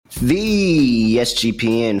The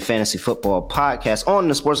SGPN Fantasy Football Podcast on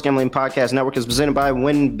the Sports Gambling Podcast Network is presented by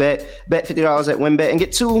WynnBET. Bet $50 at WynnBET and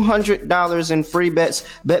get $200 in free bets.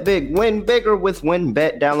 Bet big, win bigger with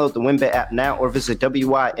WynnBET. Download the WynnBET app now or visit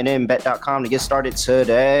wynnbet.com to get started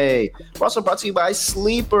today. We're also brought to you by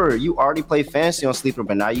Sleeper. You already play fantasy on Sleeper,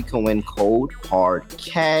 but now you can win cold, hard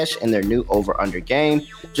cash in their new over-under game.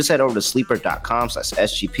 Just head over to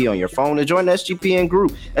sleeper.com/SGP on your phone and join the SGPN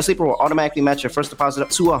group. And Sleeper will automatically match your first deposit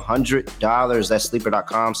up to $100. That's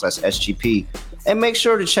sleeper.com/SGP. And make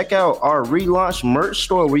sure to check out our relaunched merch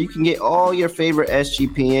store where you can get all your favorite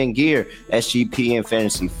SGPN gear. SGPN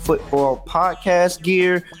Fantasy Football Podcast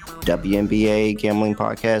gear, WNBA Gambling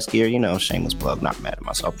Podcast gear. You know, shameless plug, not mad at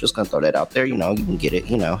myself. Just going to throw that out there. You know, you can get it.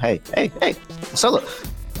 You know, hey. So look,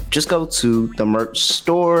 just go to the merch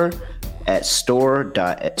store at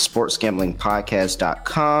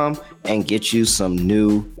store.sportsgamblingpodcast.com and get you some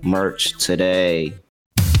new merch today.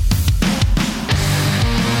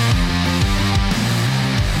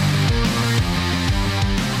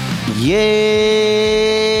 Yes,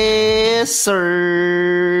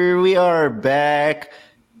 sir. We are back.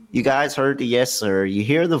 You guys heard the yes, sir. You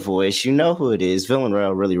hear the voice. You know who it is. Villain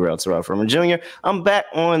Rail, really real, Terrell Furman Jr. I'm back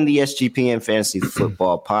on the SGPN Fantasy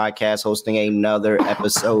Football Podcast, hosting another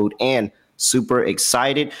episode and super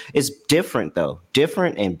excited. It's different, though.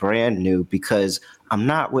 Different and brand new because I'm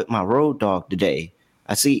not with my road dog today.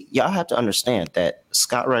 I see y'all have to understand that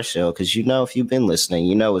Scott Rushell, because you know if you've been listening,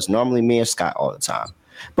 you know it's normally me and Scott all the time.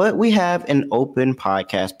 But we have an open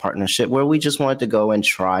podcast partnership where we just wanted to go and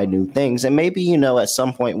try new things. And maybe, you know, at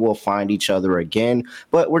some point we'll find each other again.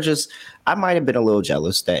 But I might have been a little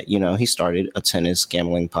jealous that, you know, he started a tennis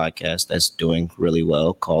gambling podcast that's doing really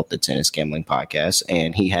well called the Tennis Gambling Podcast.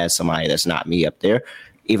 And he has somebody that's not me up there.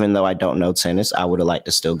 Even though I don't know tennis, I would have liked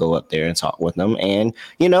to still go up there and talk with him. And,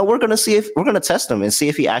 you know, we're going to test him and see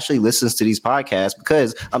if he actually listens to these podcasts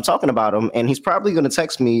because I'm talking about him and he's probably going to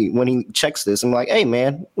text me when he checks this. I'm like, hey,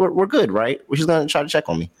 man, we're good, right? We're just going to try to check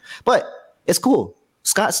on me. But it's cool.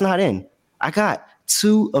 Scott's not in. I got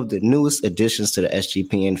two of the newest additions to the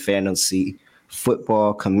SGPN fantasy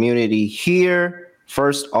football community here.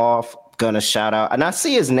 First off, gonna shout out, and I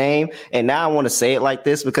see his name, and now I want to say it like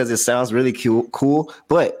this because it sounds really cool.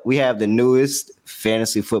 But we have the newest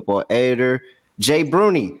fantasy football editor, Jay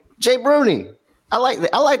Bruni. Jay Bruni, I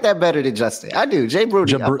like that better than Justin. I do. Jay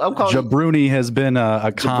Bruni. Jabruni has been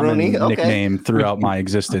a common nickname throughout my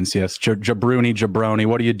existence. Yes, Jabroni.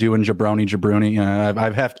 What are you doing, Jabroni?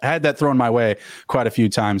 I've had that thrown my way quite a few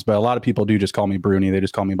times, but a lot of people do just call me Bruni. They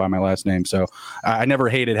just call me by my last name. So I never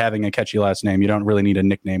hated having a catchy last name. You don't really need a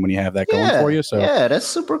nickname when you have that going for you. So yeah, that's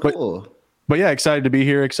super cool. But yeah, excited to be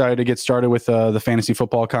here. Excited to get started with the fantasy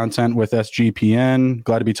football content with SGPN.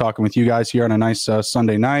 Glad to be talking with you guys here on a nice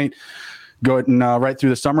Sunday night. Going right through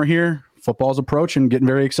the summer here. Football's approaching, getting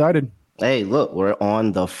very excited. Hey, look, we're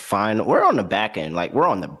on the back end. Like we're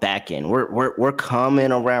on the back end. We're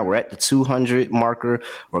coming around. We're at the 200 marker.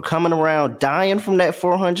 We're coming around, dying from that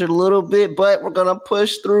 400 a little bit, but we're gonna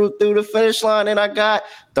push through the finish line. And I got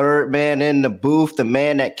third man in the booth, the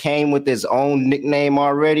man that came with his own nickname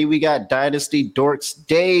already. We got Dynasty Dorks,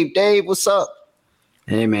 Dave. Dave, what's up?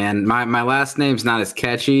 Hey, man, my last name's not as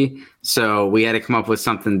catchy, so we had to come up with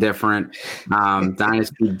something different.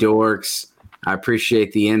 Dynasty Dorks. I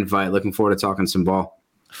appreciate the invite. Looking forward to talking some ball.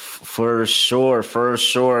 For sure.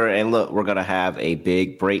 And look, we're gonna have a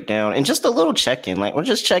big breakdown and just a little check-in. Like we're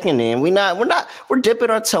just checking in. We're dipping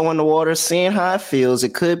our toe in the water, seeing how it feels.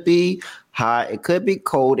 It could be hot, it could be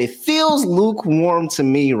cold. It feels lukewarm to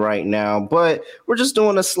me right now, but we're just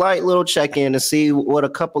doing a slight little check-in to see what a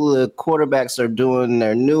couple of quarterbacks are doing in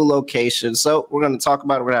their new location. So we're going to talk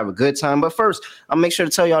about it. We're going to have a good time. But first, I'll make sure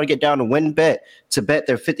to tell y'all to get down to WynnBET to bet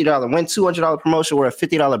their $50 win $200 promotion where a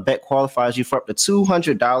 $50 bet qualifies you for up to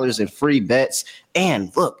 $200 in free bets.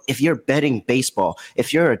 And look, if you're betting baseball,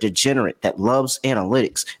 if you're a degenerate that loves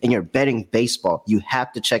analytics and you're betting baseball, you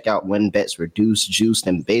have to check out WynnBET's reduced juice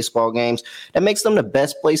in baseball games. That makes them the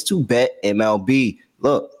best place to bet MLB.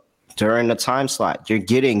 Look, during the time slot, you're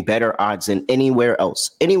getting better odds than anywhere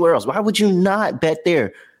else. Why would you not bet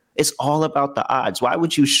there? It's all about the odds. Why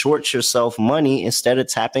would you short yourself money instead of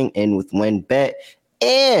tapping in with WynnBET?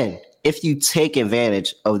 And if you take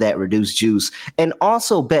advantage of that reduced juice and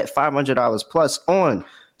also bet $500 plus on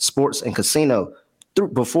sports and casino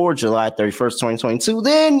before July 31st, 2022,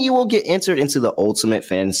 then you will get entered into the ultimate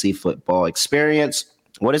fantasy football experience.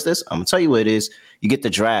 What is this? I'm going to tell you what it is. You get the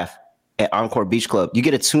draft at Encore Beach Club. You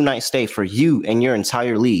get a 2-night stay for you and your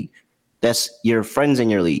entire league. That's your friends in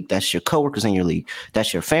your league. That's your coworkers in your league.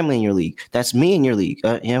 That's your family in your league. That's me in your league.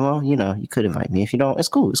 You could invite me. If you don't, it's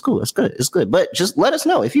cool. It's cool. It's good. It's good. But just let us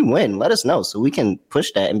know if you win. Let us know so we can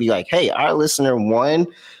push that and be like, hey, our listener won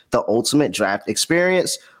the ultimate draft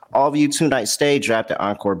experience. All of you 2-night stay, draft at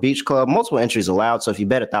Encore Beach Club. Multiple entries allowed. So if you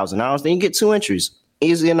bet $1,000, then you get 2 entries.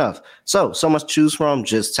 Easy enough. So much to choose from.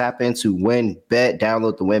 Just tap into WinBet.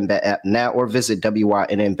 Download the WinBet app now or visit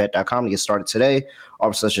wynnbet.com to get started today.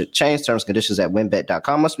 Offer such a change. Terms and conditions at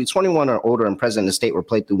winbet.com. Must be 21 or older and present in the state where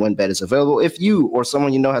playthrough WinBet is available. If you or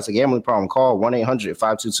someone you know has a gambling problem, call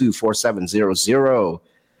 1-800-522-4700.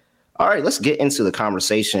 All right, let's get into the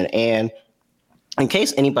conversation. And in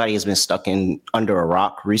case anybody has been stuck under a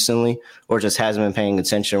rock recently or just hasn't been paying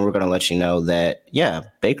attention, we're going to let you know that,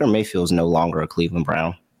 Baker Mayfield is no longer a Cleveland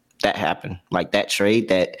Brown. That happened. Like that trade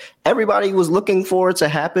that everybody was looking for to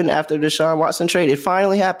happen after the Deshaun Watson trade. It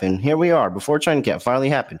finally happened. Here we are before training camp. Finally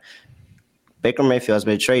happened. Baker Mayfield has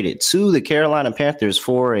been traded to the Carolina Panthers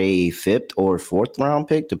for a 5th or 4th round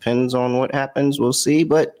pick. Depends on what happens. We'll see.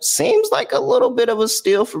 But seems like a little bit of a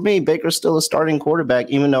steal for me. Baker's still a starting quarterback,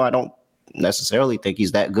 even though I don't necessarily think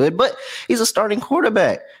he's that good, but he's a starting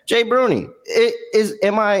quarterback. Jay Bruni,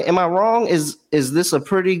 am I wrong? Is this a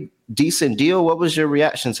pretty decent deal? What was your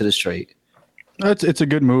reaction to this trade? It's a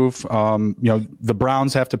good move. The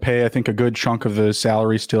Browns have to pay, I think, a good chunk of his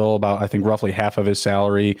salary still, about, I think, roughly half of his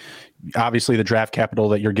salary. Obviously, the draft capital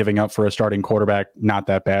that you're giving up for a starting quarterback, not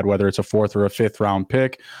that bad, whether it's a 4th or a 5th round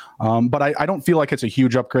pick. But I don't feel like it's a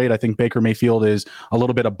huge upgrade. I think Baker Mayfield is a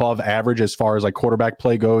little bit above average as far as like quarterback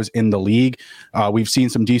play goes in the league. We've seen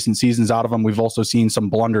some decent seasons out of him. We've also seen some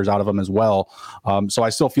blunders out of him as well. So I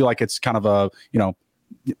still feel like it's kind of a,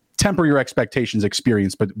 temper your expectations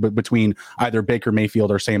experience, but between either Baker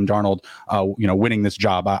Mayfield or Sam Darnold, winning this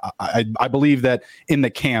job. I believe that in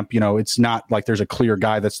the camp, it's not like there's a clear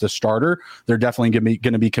guy that's the starter. They're definitely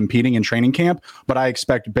going to be competing in training camp, but I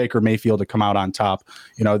expect Baker Mayfield to come out on top.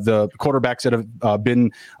 The quarterbacks that have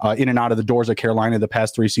been in and out of the doors of Carolina the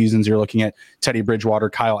past 3 seasons, you're looking at Teddy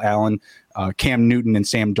Bridgewater, Kyle Allen, Cam Newton, and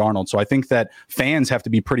Sam Darnold. So I think that fans have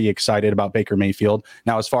to be pretty excited about Baker Mayfield.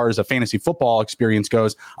 Now, as far as a fantasy football experience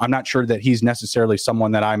goes, I'm not sure that he's necessarily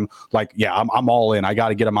someone that I'm like, I'm all in. I got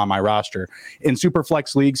to get him on my roster. In super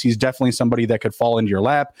flex leagues, he's definitely somebody that could fall into your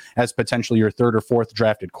lap as potentially your 3rd or 4th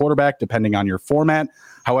drafted quarterback, depending on your format.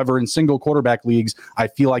 However, in single quarterback leagues, I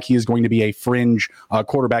feel like he is going to be a fringe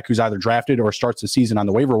quarterback who's either drafted or starts the season on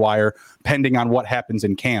the waiver wire, pending on what happens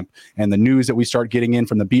in camp and the news that we start getting in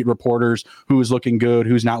from the beat reporters, who is looking good,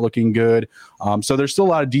 who's not looking good. So there's still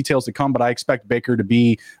a lot of details to come, but I expect Baker to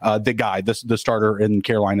be the guy, the starter in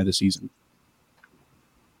Carolina this season.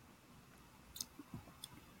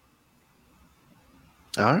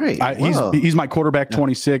 All right. He's my quarterback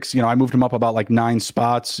 26. I moved him up about like 9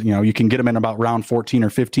 spots. You can get him in about round 14 or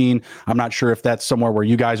 15. I'm not sure if that's somewhere where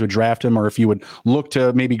you guys would draft him or if you would look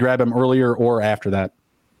to maybe grab him earlier or after that.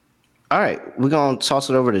 All right. We're going to toss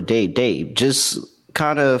it over to Dave. Dave, just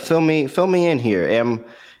kind of fill me in here.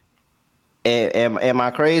 Am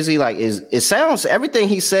I crazy? Like, it sounds, everything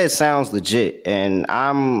he says sounds legit. And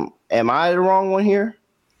am I the wrong one here?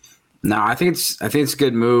 No, I think it's a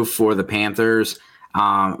good move for the Panthers.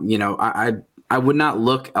 I would not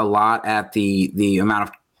look a lot at the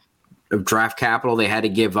amount of draft capital they had to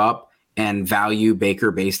give up and value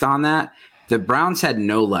Baker based on that. The Browns had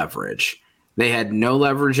no leverage. They had no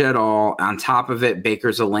leverage at all. On top of it,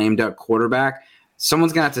 Baker's a lame duck quarterback.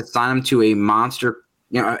 Someone's gonna have to sign him to a monster.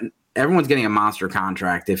 Everyone's getting a monster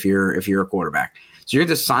contract if you're a quarterback. So you're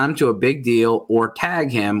going to sign him to a big deal or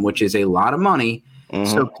tag him, which is a lot of money.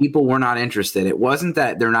 So people were not interested. It wasn't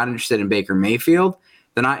that they're not interested in Baker Mayfield.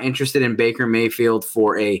 They're not interested in Baker Mayfield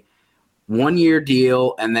for a 1-year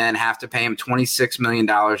deal and then have to pay him $26 million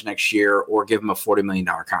next year or give him a $40 million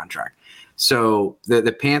contract. So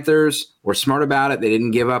the Panthers were smart about it. They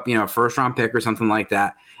didn't give up, a 1st-round pick or something like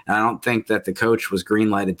that. And I don't think that the coach was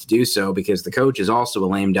green-lighted to do so because the coach is also a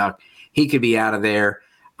lame duck. He could be out of there.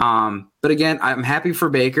 But again, I'm happy for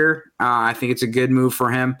Baker. I think it's a good move for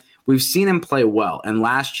him. We've seen him play well. And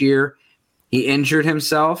last year, he injured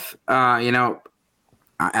himself, after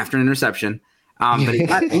an interception. But he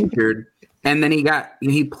got injured, and then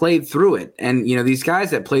he played through it. And, these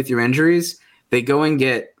guys that play through injuries, they go and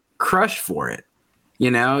get crushed for it.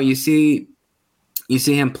 You see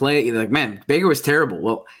him play, you're like, man, Baker was terrible.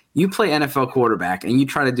 Well, you play NFL quarterback, and you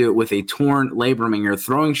try to do it with a torn labrum in your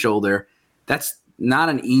throwing shoulder. That's not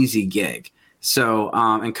an easy gig. So,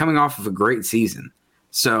 and coming off of a great season.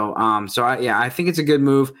 I think it's a good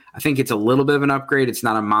move. I think it's a little bit of an upgrade. It's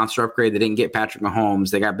not a monster upgrade. They didn't get Patrick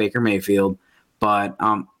Mahomes. They got Baker Mayfield. But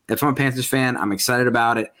if I'm a Panthers fan, I'm excited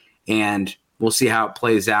about it. and we'll see how it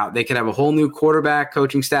plays out. They could have a whole new quarterback,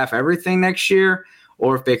 coaching staff, everything next year,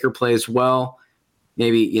 or if Baker plays well,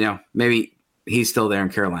 maybe he's still there in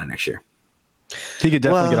Carolina next year. He could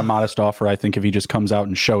definitely get a modest offer, I think, if he just comes out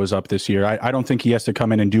and shows up this year. I don't think he has to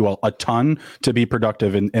come in and do a ton to be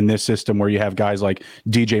productive in this system where you have guys like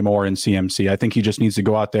DJ Moore and CMC. I think he just needs to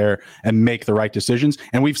go out there and make the right decisions.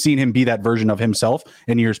 And we've seen him be that version of himself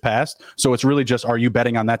in years past. So it's really just, are you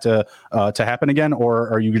betting on that to happen again? Or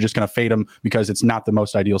are you just going to fade him because it's not the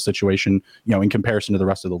most ideal situation, in comparison to the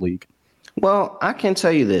rest of the league? Well, I can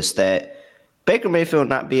tell you this, that Baker Mayfield may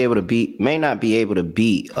not be able to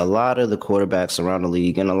beat a lot of the quarterbacks around the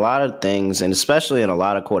league and a lot of things, and especially in a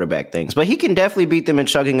lot of quarterback things. But he can definitely beat them in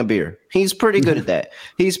chugging a beer. He's pretty good at that.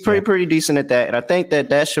 He's pretty decent at that. And I think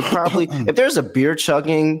that should probably, if there's a beer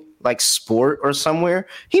chugging like sport or somewhere,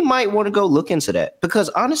 he might want to go look into that. Because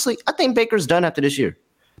honestly, I think Baker's done after this year.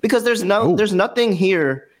 Because there's nothing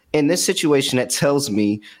here in this situation that tells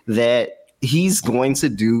me that he's going to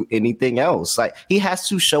do anything else. Like, he has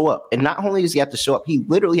to show up. And not only does he have to show up, he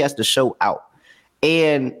literally has to show out.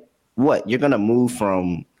 And you're going to move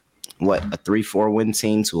from a 3-4 win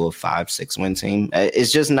team to a 5-6 win team.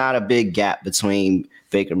 It's just not a big gap between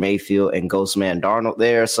Baker Mayfield and Ghostman Darnold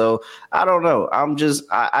there. So I don't know.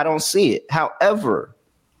 I don't see it. However,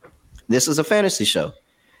 this is a fantasy show.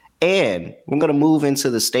 And we're going to move into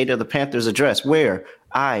the State of the Panthers address, where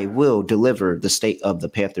I will deliver the State of the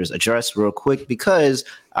Panthers address real quick because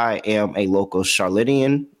I am a local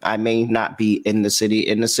Charlottean. I may not be in the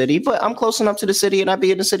city, but I'm close enough to the city and I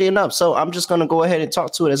be in the city enough. So I'm just going to go ahead and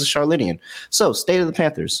talk to it as a Charlottean. So, State of the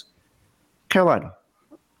Panthers, Carolina,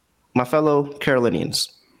 my fellow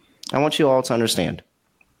Carolinians, I want you all to understand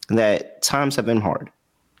that times have been hard.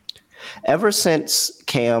 Ever since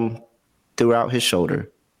Cam threw out his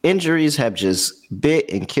shoulder, injuries have just bit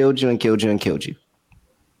and killed you and killed you and killed you.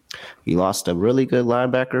 You lost a really good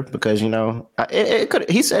linebacker because,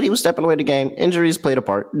 he said he was stepping away the game. Injuries played a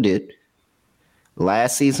part. It did.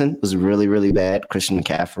 Last season was really, really bad. Christian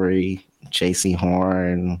McCaffrey, J.C.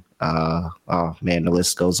 Horn. The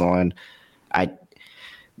list goes on.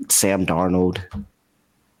 Sam Darnold.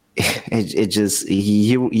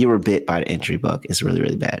 You were bit by the injury bug. It's really,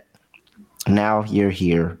 really bad. Now you're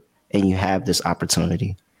here and you have this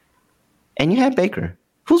opportunity. And you have Baker,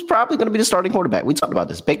 who's probably going to be the starting quarterback. We talked about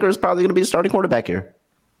this. Baker is probably going to be the starting quarterback here.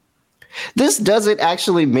 This doesn't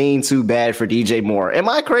actually mean too bad for DJ Moore. Am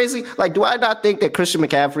I crazy? Like, do I not think that Christian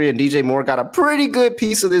McCaffrey and DJ Moore got a pretty good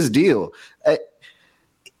piece of this deal?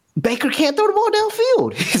 Baker can't throw the ball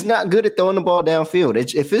downfield. He's not good at throwing the ball downfield.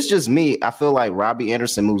 If it's just me, I feel like Robbie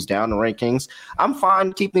Anderson moves down the rankings. I'm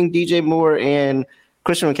fine keeping DJ Moore and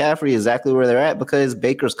Christian McCaffrey exactly where they're at because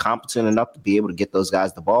Baker's competent enough to be able to get those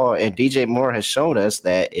guys the ball. And DJ Moore has shown us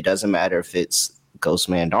that it doesn't matter if it's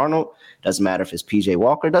Ghostman Darnold, doesn't matter if it's PJ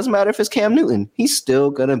Walker, doesn't matter if it's Cam Newton. He's still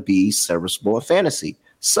going to be serviceable in fantasy.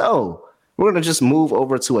 So we're going to just move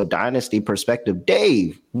over to a dynasty perspective.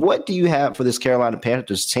 Dave, what do you have for this Carolina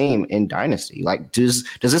Panthers team in dynasty? Like, does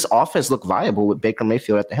this offense look viable with Baker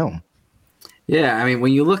Mayfield at the helm? Yeah, I mean,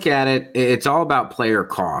 when you look at it, it's all about player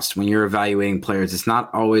cost. When you're evaluating players, it's not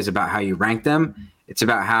always about how you rank them. It's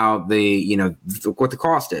about how what the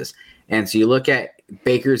cost is. And so you look at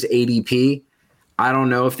Baker's ADP. I don't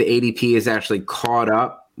know if the ADP is actually caught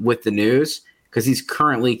up with the news because he's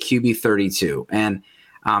currently QB 32. And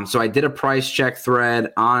so I did a price check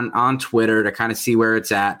thread on Twitter to kind of see where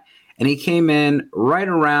it's at. And he came in right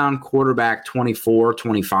around quarterback 24,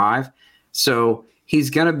 25. So he's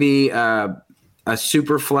going to be a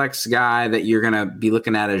super flex guy that you're going to be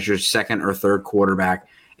looking at as your second or third quarterback.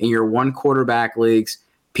 In your one quarterback leagues,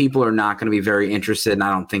 people are not going to be very interested, and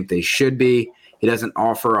I don't think they should be. He doesn't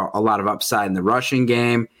offer a lot of upside in the rushing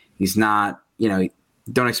game. He's not,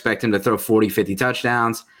 don't expect him to throw 40, 50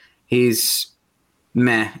 touchdowns. He's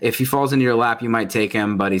meh. If he falls into your lap, you might take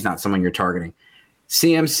him, but he's not someone you're targeting.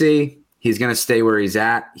 CMC, he's going to stay where he's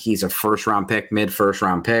at. He's a first-round pick,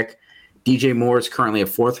 mid-first-round pick. DJ Moore is currently a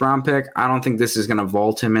fourth-round pick. I don't think this is going to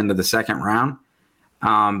vault him into the second round,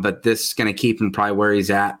 but this is going to keep him probably where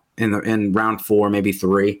he's at in round 4, maybe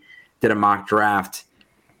 3. Did a mock draft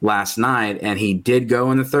last night, and he did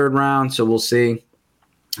go in the third round, so we'll see.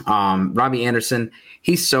 Robbie Anderson,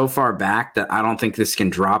 he's so far back that I don't think this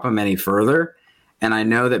can drop him any further, and I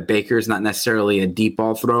know that Baker's not necessarily a deep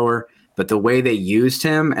ball thrower, but the way they used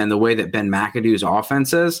him and the way that Ben McAdoo's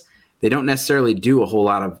offense is, they don't necessarily do a whole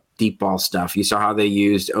lot of deep ball stuff. You saw how they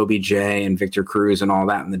used OBJ and Victor Cruz and all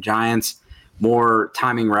that in the Giants, more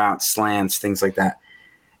timing routes, slants, things like that.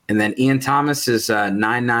 And then Ian Thomas is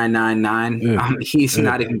 9999. He's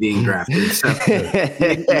not even being drafted. So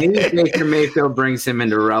maybe Baker Mayfield brings him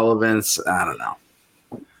into relevance. I don't know.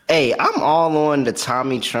 Hey, I'm all on the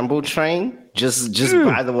Tommy Tremble train. Just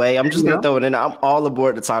by the way, I'm just gonna throw it in. I'm all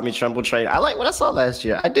aboard the Tommy Tremble train. I like what I saw last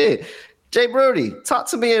year. I did. Jay Brody, talk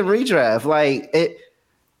to me in redraft. Like it.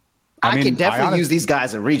 I can definitely use these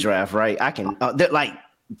guys in redraft, right? I can. Like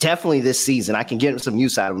definitely this season. I can get some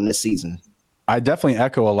use out of them this season. I definitely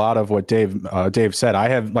echo a lot of what Dave said. I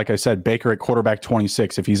have, like I said, Baker at quarterback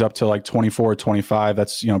 26. If he's up to like 24, 25,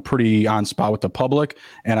 that's, pretty on spot with the public.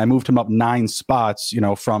 And I moved him up 9 spots,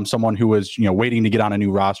 from someone who was, waiting to get on a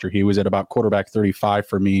new roster. He was at about quarterback 35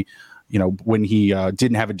 for me, when he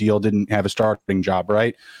didn't have a deal, didn't have a starting job,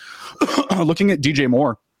 right? Looking at DJ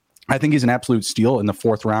Moore, I think he's an absolute steal in the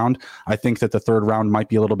 4th round. I think that the 3rd round might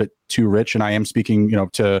be a little bit too rich, and I am speaking,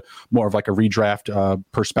 to more of like a redraft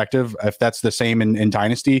perspective. If that's the same in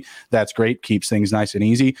Dynasty, that's great. Keeps things nice and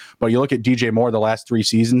easy. But you look at DJ Moore the last 3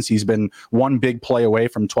 seasons, he's been one big play away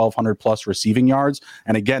from 1,200 plus receiving yards.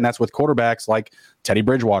 And again, that's with quarterbacks like Teddy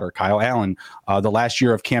Bridgewater, Kyle Allen, the last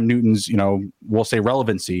year of Cam Newton's, we'll say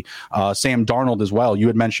relevancy, Sam Darnold as well. You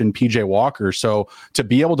had mentioned PJ Walker. So to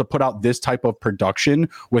be able to put out this type of production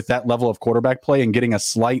with that level of quarterback play and getting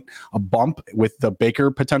a bump with the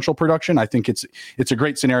Baker potential production, I think it's a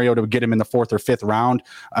great scenario to get him in the 4th or 5th round,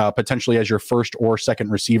 potentially as your 1st or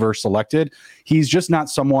 2nd receiver selected. He's just not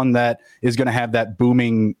someone that is going to have that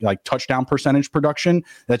booming like touchdown percentage production.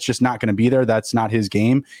 That's just not going to be there. That's not his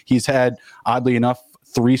game. He's had, oddly enough,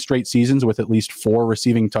 3 straight seasons with at least 4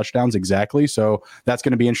 receiving touchdowns exactly. So that's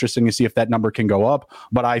going to be interesting to see if that number can go up.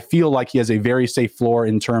 But I feel like he has a very safe floor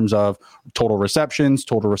in terms of total receptions,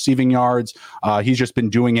 total receiving yards. He's just been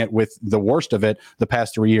doing it with the worst of it the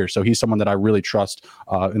past 3 years. So he's someone that I really trust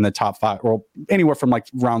in the top 5 or anywhere from like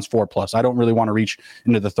rounds 4 plus. I don't really want to reach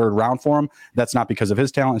into the 3rd round for him. That's not because of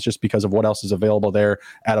his talent. It's just because of what else is available there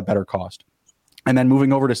at a better cost. And then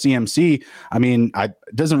moving over to CMC, it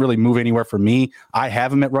doesn't really move anywhere for me. I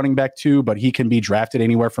have him at running back 2, but he can be drafted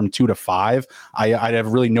anywhere from 2 to 5. I have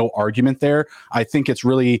really no argument there. I think it's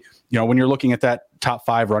really, when you're looking at that top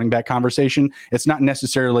 5 running back conversation, it's not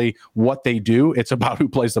necessarily what they do. It's about who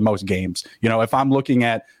plays the most games. If I'm looking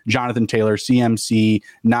at Jonathan Taylor, CMC,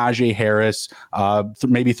 Najee Harris,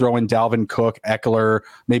 maybe throw in Dalvin Cook, Eckler,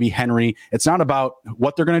 maybe Henry, it's not about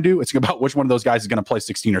what they're going to do. It's about which one of those guys is going to play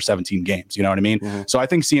 16 or 17 games. You know what I mean? Mm-hmm. So I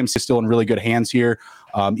think CMC is still in really good hands here.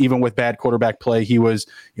 Even with bad quarterback play, he was,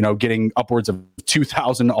 getting upwards of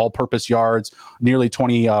 2,000 all-purpose yards, nearly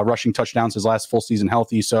 20 rushing touchdowns his last full season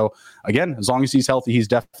healthy. So again, as long as he's healthy, he's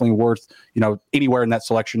definitely worth, anywhere in that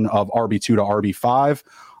selection of RB2 to RB5.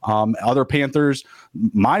 Other Panthers,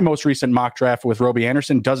 my most recent mock draft with Robbie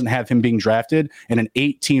Anderson doesn't have him being drafted in an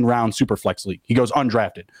 18-round Superflex league. He goes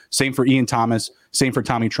undrafted. Same for Ian Thomas, same for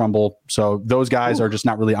Tommy Tremble. So those guys are just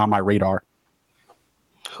not really on my radar.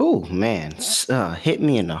 Oh, man. Hit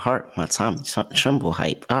me in the heart, my Tommy Tremble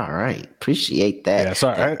hype. All right. Appreciate that. Yeah,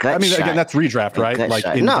 sorry. Again, that's redraft, right? Like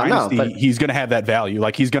in Dynasty, but he's going to have that value.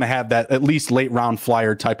 Like he's going to have that at least late round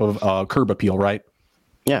flyer type of curb appeal, right?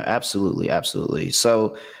 Yeah, absolutely. Absolutely.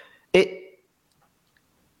 So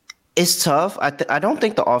it's tough. I don't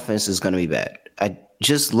think the offense is going to be bad.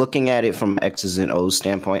 Just looking at it from X's and O's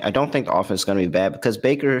standpoint, I don't think the offense is going to be bad because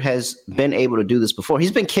Baker has been able to do this before. He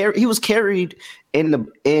was carried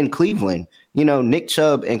in Cleveland. Nick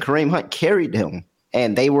Chubb and Kareem Hunt carried him,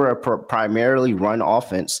 and they were a primarily run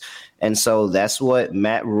offense. And so that's what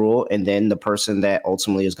Matt Rule, and then the person that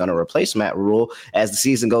ultimately is going to replace Matt Rule as the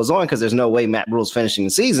season goes on, because there's no way Matt Rule's finishing the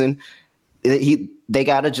season. They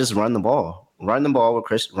got to just run the ball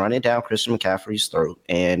with run it down Christian McCaffrey's throat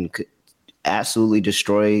and absolutely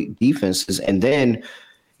destroy defenses. And then,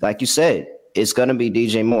 like you said, it's going to be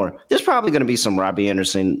DJ Moore. There's probably going to be some Robbie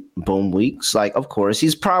Anderson boom weeks. Like, of course,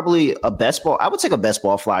 he's probably a best ball. I would take a best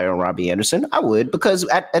ball flyer on Robbie Anderson. I would, because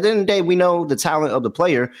at the end of the day, we know the talent of the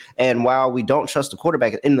player. And while we don't trust the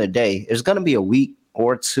quarterback, at the end of the day, there's going to be a week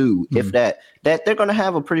or two, if that they're going to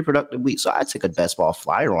have a pretty productive week. So I'd take a best ball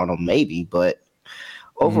flyer on him, maybe. But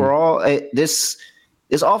overall, this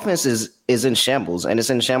offense is in shambles, and it's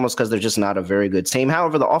in shambles because they're just not a very good team.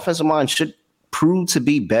 However, the offensive line should prove to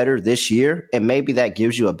be better this year, and maybe that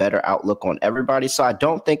gives you a better outlook on everybody. So I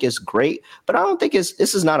don't think it's great, but I don't think this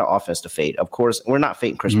is not an offense to fade. Of course, we're not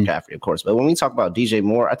fading Chris McCaffrey, of course, but when we talk about DJ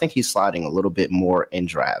Moore, I think he's sliding a little bit more in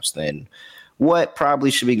drafts than what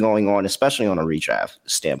probably should be going on, especially on a redraft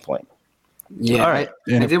standpoint. Yeah, all right.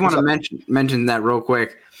 I did want to mention that real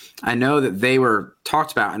quick. I know that they were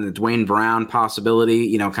talked about in the Dwayne Brown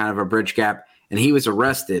possibility, kind of a bridge gap, and he was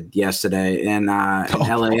arrested yesterday in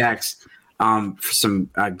LAX. for some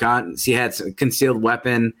guns. He had some concealed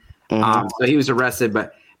weapon. So he was arrested.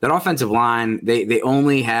 But that offensive line, they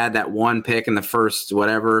only had that one pick in the first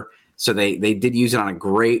whatever. So they did use it on a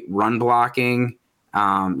great run blocking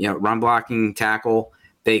tackle.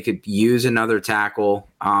 They could use another tackle.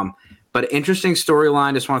 But interesting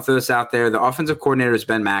storyline. Just want to throw this out there. The offensive coordinator is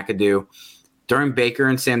Ben McAdoo. During Baker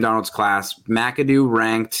and Sam Darnold's class, McAdoo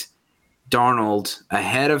ranked Darnold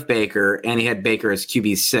ahead of Baker, and he had Baker as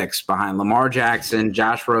QB 6 behind Lamar Jackson,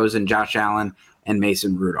 Josh Rosen, Josh Allen, and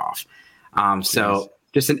Mason Rudolph. So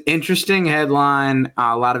just an interesting headline.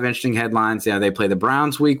 A lot of interesting headlines. They play the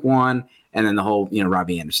Browns week 1, and then the whole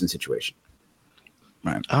Robbie Anderson situation.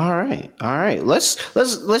 Right. All right. Let's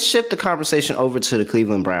shift the conversation over to the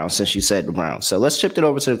Cleveland Browns, since you said the Browns. So let's shift it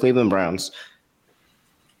over to the Cleveland Browns.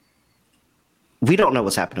 We don't know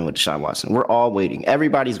what's happening with Deshaun Watson. We're all waiting.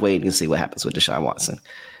 Everybody's waiting to see what happens with Deshaun Watson.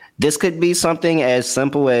 This could be something as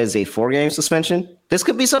simple as a 4-game suspension. This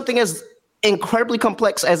could be something as incredibly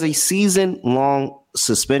complex as a season-long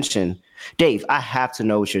suspension. Dave, I have to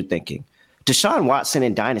know what you're thinking. Deshaun Watson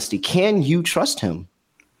in Dynasty, can you trust him?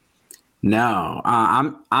 No,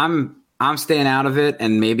 I'm staying out of it,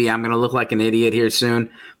 and maybe I'm going to look like an idiot here soon.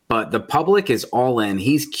 But the public is all in.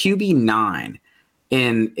 He's QB 9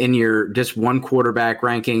 in your just one quarterback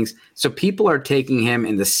rankings. So people are taking him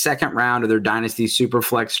in the second round of their Dynasty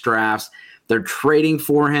Superflex drafts. They're trading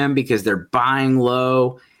for him because they're buying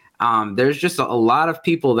low. There's just a lot of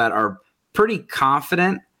people that are pretty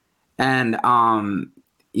confident, and I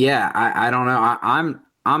don't know.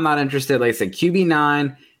 I'm not interested. Like I said, QB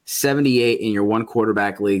 9. 78 in your one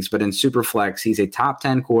quarterback leagues, but in Superflex, he's a top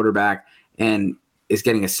 10 quarterback and is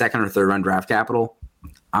getting a second or third round draft capital.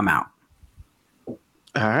 I'm out. All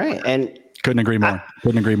right. And couldn't agree more.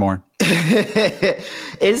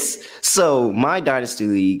 It's so my Dynasty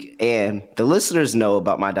League, and the listeners know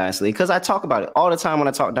about my Dynasty League because I talk about it all the time when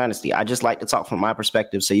I talk Dynasty. I just like to talk from my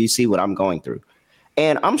perspective so you see what I'm going through.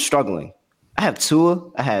 And I'm struggling. I have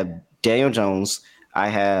Tua, I have Daniel Jones,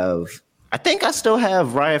 I think I still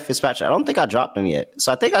have Ryan Fitzpatrick. I don't think I dropped him yet.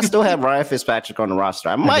 So I think I still have Ryan Fitzpatrick on the roster.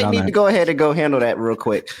 I might need to go ahead and go handle that real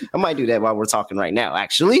quick. I might do that while we're talking right now,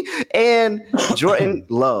 actually. And Jordan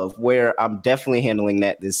Love, where I'm definitely handling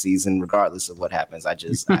that this season, regardless of what happens. I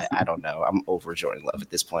don't know. I'm over Jordan Love at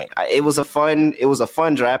this point. It was a fun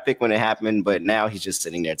draft pick when it happened, but now he's just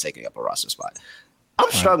sitting there taking up a roster spot. I'm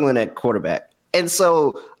struggling at quarterback. And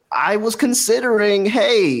so I was considering,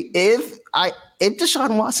 hey, if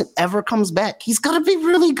Deshaun Watson ever comes back, he's got to be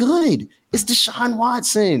really good. It's Deshaun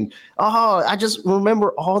Watson. Oh, I just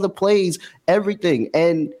remember all the plays, everything.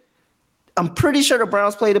 And I'm pretty sure the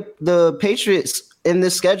Browns play the Patriots in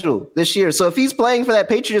this schedule this year. So if he's playing for that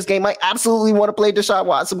Patriots game, I absolutely want to play Deshaun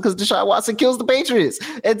Watson because Deshaun Watson kills the Patriots.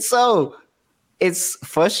 And so it's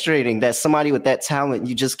frustrating that somebody with that talent,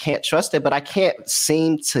 you just can't trust it. But I can't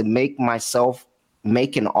seem to make myself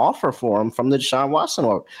make an offer for him from the Deshaun Watson.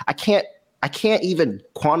 Or I can't even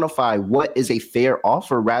quantify what is a fair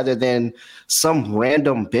offer rather than some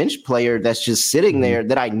random bench player that's just sitting there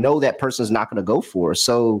that I know that person's not going to go for.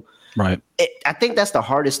 So right. I think that's the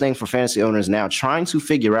hardest thing for fantasy owners now, trying to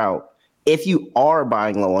figure out if you are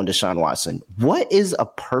buying low on Deshaun Watson, what is a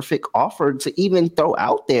perfect offer to even throw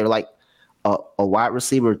out there? Like a wide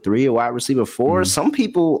receiver 3, a wide receiver 4. Some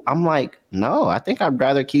people, I'm like, no, I think I'd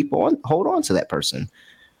rather hold on to that person.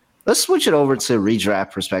 Let's switch it over to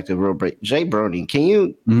redraft perspective real quick. Jay Brody, can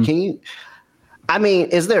you, I mean,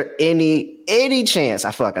 is there any chance,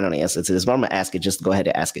 I feel like I know the answer to this, but I'm going to ask it, just go ahead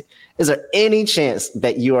and ask it. Is there any chance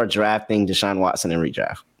that you are drafting Deshaun Watson in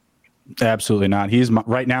redraft? Absolutely not.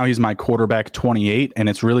 Right now he's my quarterback 28, and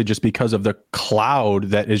it's really just because of the cloud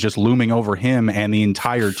that is just looming over him and the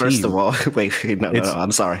entire team. First of all, wait, no,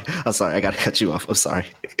 I'm sorry. I got to cut you off. I'm sorry.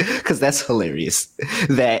 Because that's hilarious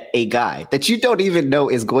that a guy that you don't even know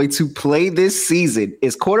is going to play this season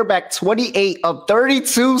is quarterback 28 of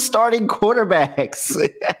 32 starting quarterbacks.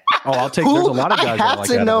 Oh, I'll take. There's a lot of guys.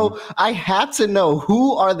 I have to know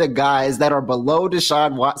who are the guys that are below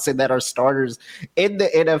Deshaun Watson that are starters in the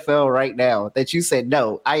NFL right now that you said,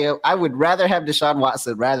 no, I would rather have Deshaun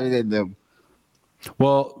Watson rather than them.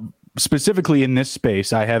 Well, specifically in this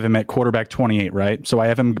space, I have him at quarterback 28, right? So I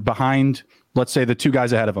have him behind, let's say, the two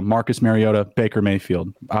guys ahead of him, Marcus Mariota, Baker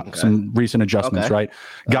Mayfield, some recent adjustments, right?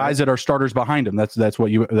 Guys that are starters behind him. That's what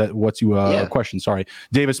you question. Sorry.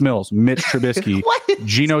 Davis Mills, Mitch Trubisky,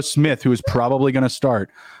 Geno Smith, who is probably going to start,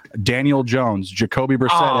 Daniel Jones, Jacoby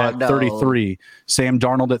Brissett at 33, Sam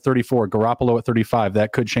Darnold at 34, Garoppolo at 35.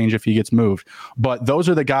 That could change if he gets moved. But those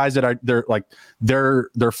are the guys that they're like their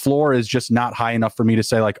floor is just not high enough for me to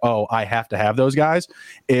say like, oh, I have to have those guys.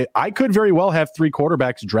 I could very well have 3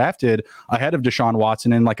 quarterbacks drafted ahead of Deshaun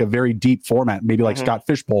Watson in like a very deep format, maybe like Scott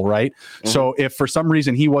Fishbowl, right? So if for some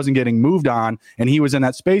reason he wasn't getting moved on and he was in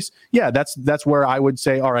that space, yeah, that's where I would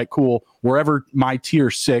say, all right, cool. Wherever my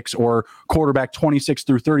tier 6 or quarterback 26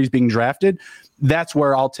 through 30 is being drafted, that's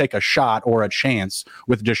where I'll take a shot or a chance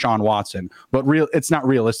with Deshaun Watson. But it's not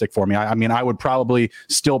realistic for me. I mean, I would probably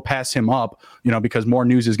still pass him up, because more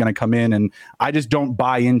news is going to come in, and I just don't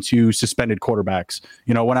buy into suspended quarterbacks.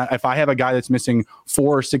 If I have a guy that's missing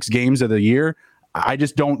 4 or 6 games of the year, I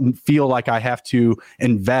just don't feel like I have to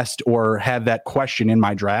invest or have that question in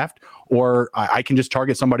my draft, or I can just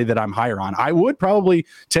target somebody that I'm higher on. I would probably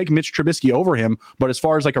take Mitch Trubisky over him, but as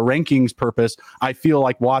far as like a rankings purpose, I feel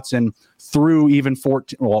like Watson through even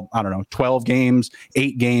 12 games,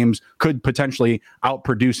 8 games could potentially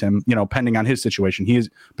outproduce him, pending on his situation. He is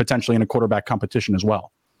potentially in a quarterback competition as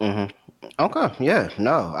well. Mm-hmm. Okay. Yeah.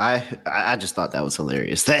 No, I just thought that was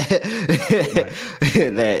hilarious that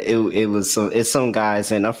that it was some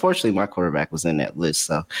guys, and unfortunately my quarterback was in that list.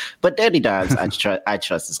 So, but Danny Dimes, I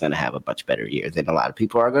trust is going to have a much better year than a lot of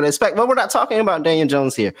people are going to expect. But we're not talking about Daniel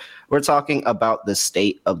Jones here. We're talking about the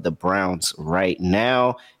state of the Browns right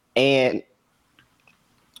now, and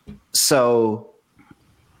so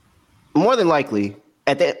more than likely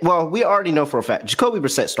we already know for a fact Jacoby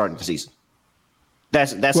Brissett starting the season.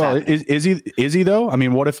 That's well. Is he though? I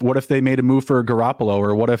mean, what if they made a move for Garoppolo,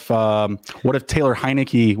 or what if Taylor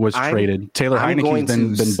Heineke was traded? Taylor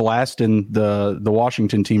Heineke's been blasting the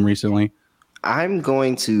Washington team recently. I'm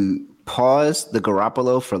going to pause the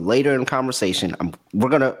Garoppolo for later in conversation. We're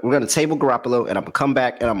gonna table Garoppolo, and I'm gonna come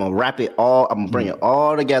back and I'm gonna wrap it all. I'm gonna bring it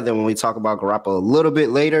all together when we talk about Garoppolo a little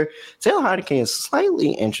bit later. Taylor Heineke is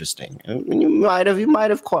slightly interesting. You might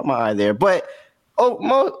have caught my eye there, but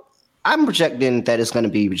I'm projecting that it's going to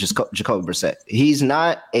be just Jacoby Brissett. He's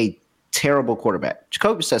not a terrible quarterback.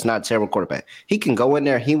 Jacoby Brissett's not a terrible quarterback. He can go in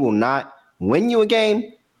there. He will not win you a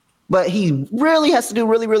game, but he really has to do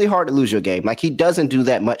really, really hard to lose you a game. Like, he doesn't do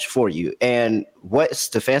that much for you. And what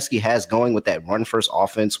Stefanski has going with that run-first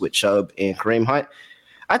offense with Chubb and Kareem Hunt,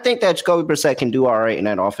 I think that Jacoby Brissett can do all right in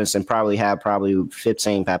that offense and probably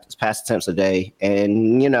 15 pass attempts a day.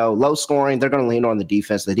 And, low scoring, they're going to lean on the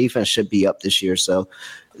defense. The defense should be up this year. So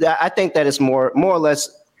I think that it's more or less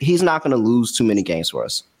he's not going to lose too many games for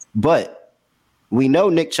us. But we know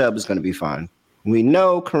Nick Chubb is going to be fine. We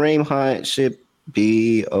know Kareem Hunt should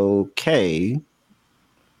be okay.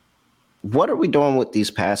 What are we doing with these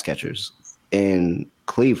pass catchers in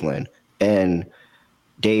Cleveland? And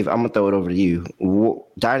Dave, I'm going to throw it over to you.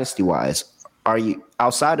 Dynasty-wise, are you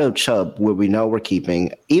outside of Chubb, where we know we're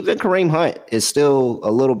keeping, even Kareem Hunt is still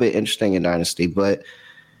a little bit interesting in Dynasty, but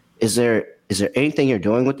is there anything you're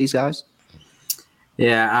doing with these guys?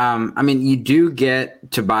 Yeah, I mean, you do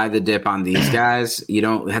get to buy the dip on these guys. You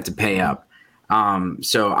don't have to pay up.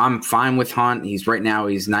 So I'm fine with Hunt. He's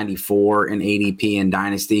 94 in ADP in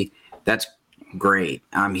Dynasty. That's great.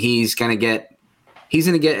 He's going to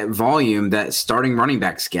get volume that starting running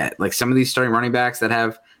backs get. Like, some of these starting running backs that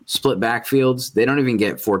have split backfields, they don't even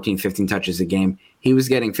get 14, 15 touches a game. He was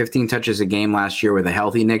getting 15 touches a game last year with a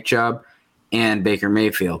healthy Nick Chubb and Baker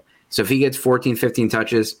Mayfield. So if he gets 14, 15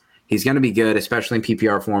 touches, he's going to be good, especially in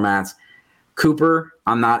PPR formats. Cooper,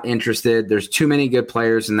 I'm not interested. There's too many good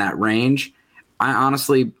players in that range. I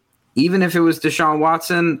honestly, even if it was Deshaun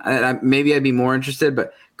Watson, maybe I'd be more interested,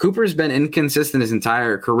 but Cooper's been inconsistent his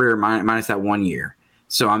entire career, minus that 1 year.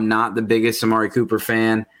 So I'm not the biggest Amari Cooper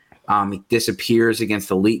fan. He disappears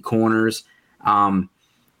against elite corners.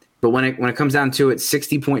 But when it comes down to it,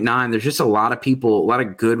 60.9, there's just a lot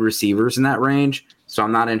of good receivers in that range. So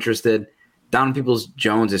I'm not interested. Donovan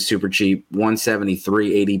Peoples-Jones is super cheap,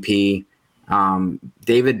 173 ADP.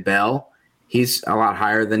 David Bell, he's a lot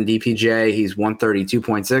higher than DPJ. He's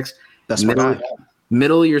 132.6. That's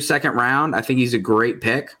middle of your second round. I think he's a great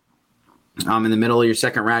pick. In the middle of your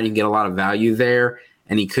second round, you can get a lot of value there,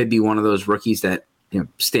 and he could be one of those rookies that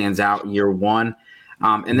stands out year one.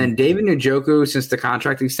 And then David Njoku, since the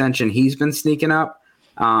contract extension, he's been sneaking up.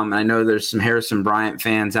 I know there's some Harrison Bryant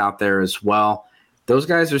fans out there as well. Those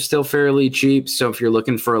guys are still fairly cheap. So if you're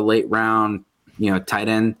looking for a late round, tight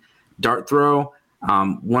end dart throw,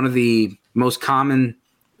 one of the most common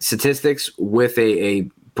statistics with a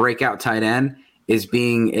breakout tight end is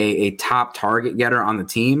being a top target getter on the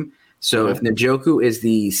team. So if Njoku is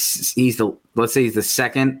let's say he's the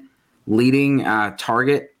second leading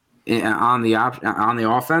target on the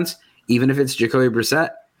offense, even if it's Jacoby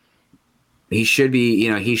Brissett, he should be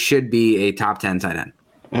a top 10 tight end.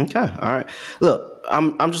 Okay, all right. Look,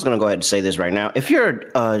 I'm just gonna go ahead and say this right now. If you're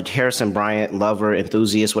a Harrison Bryant lover,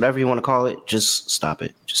 enthusiast, whatever you want to call it, just stop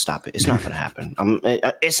it. Just stop it. It's not gonna happen.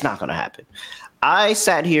 It's not gonna happen. I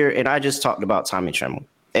sat here and I just talked about Tommy Tremble,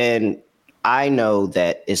 and I know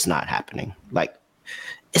that it's not happening. Like,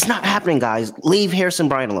 it's not happening, guys. Leave Harrison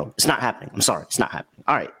Bryant alone. It's not happening. I'm sorry, it's not happening.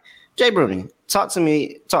 All right, Jay Bruni, talk to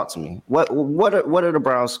me. What are the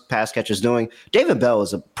Browns pass catchers doing? David Bell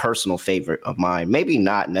is a personal favorite of mine. Maybe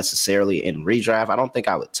not necessarily in redraft. I don't think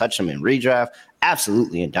I would touch him in redraft.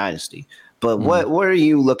 Absolutely in dynasty. But what are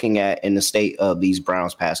you looking at in the state of these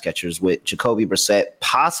Browns pass catchers with Jacoby Brissett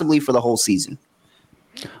possibly for the whole season?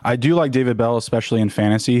 I do like David Bell, especially in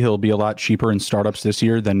fantasy. He'll be a lot cheaper in startups this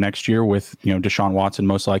year than next year, with Deshaun Watson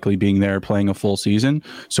most likely being there playing a full season.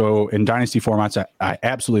 So in dynasty formats, I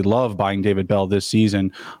absolutely love buying David Bell this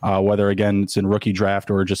season, whether again it's in rookie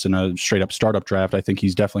draft or just in a straight up startup draft. I think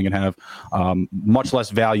he's definitely going to have much less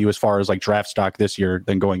value as far as like draft stock this year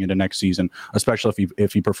than going into next season, especially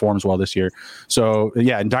if he performs well this year. So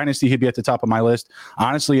yeah, in dynasty he'd be at the top of my list.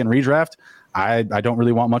 Honestly, in redraft, I don't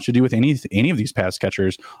really want much to do with any of these pass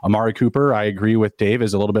catchers. Amari Cooper, I agree with Dave,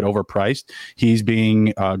 is a little bit overpriced. He's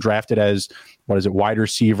being drafted as, wide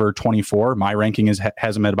receiver 24. My ranking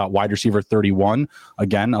has him at about wide receiver 31.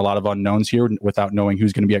 Again, a lot of unknowns here without knowing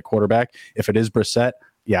who's going to be at quarterback. If it is Brissett,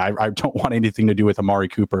 yeah, I don't want anything to do with Amari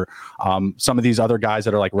Cooper. Some of these other guys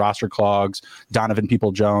that are like roster clogs, Donovan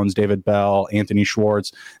People-Jones, David Bell, Anthony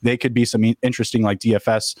Schwartz, they could be some interesting like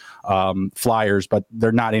DFS flyers, but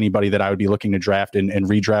they're not anybody that I would be looking to draft and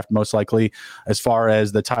redraft most likely. As far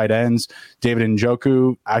as the tight ends, David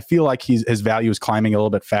Njoku, I feel like his value is climbing a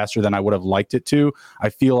little bit faster than I would have liked it to.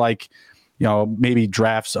 I feel like maybe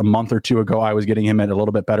drafts a month or two ago, I was getting him at a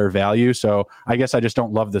little bit better value. So I guess I just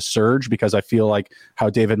don't love the surge, because I feel like how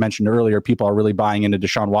David mentioned earlier, people are really buying into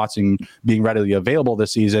Deshaun Watson being readily available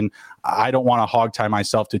this season. I don't want to hog tie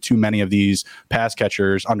myself to too many of these pass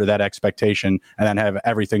catchers under that expectation and then have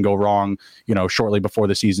everything go wrong, shortly before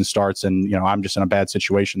the season starts. And, I'm just in a bad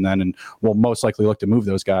situation then, and we'll most likely look to move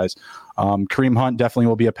those guys. Kareem Hunt definitely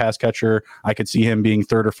will be a pass catcher. I could see him being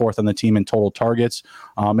third or fourth on the team in total targets.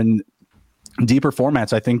 And deeper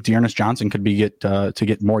formats, I think Dearness Johnson could be to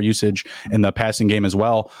get more usage in the passing game as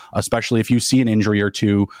well, especially if you see an injury or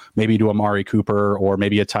two, maybe to Amari Cooper or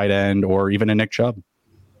maybe a tight end or even a Nick Chubb.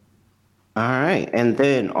 All right. And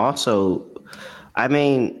then also, I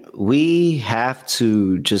mean, we have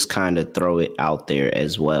to just kind of throw it out there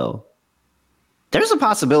as well. There's a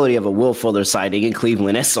possibility of a Will Fuller sighting in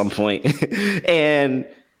Cleveland at some point. And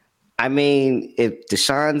I mean, if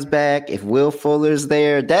Deshaun's back, if Will Fuller's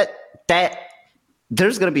there, that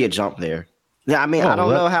there's going to be a jump there. Yeah, I mean, I don't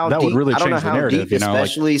know how that deep, would really I don't know change the how narrative, deep,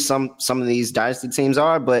 especially some of these dynasty teams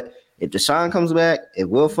are. But if Deshaun comes back, if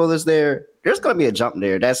Will Fuller's there, there's going to be a jump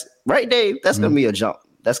there. That's right, Dave. That's going to be a jump.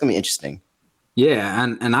 That's going to be interesting.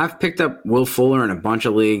 Yeah, and I've picked up Will Fuller in a bunch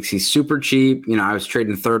of leagues. He's super cheap. I was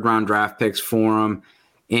trading third-round draft picks for him,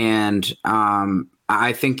 and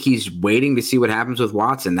I think he's waiting to see what happens with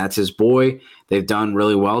Watson. That's his boy. They've done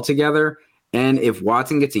really well together. And if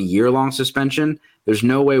Watson gets a year-long suspension, there's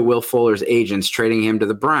no way Will Fuller's agent's trading him to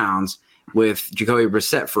the Browns with Jacoby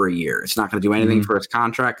Brissett for a year. It's not going to do anything for his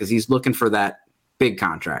contract because he's looking for that big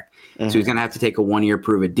contract. So he's going to have to take a 1-year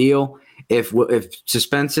prove-it deal. If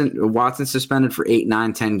Watson's suspended for 8,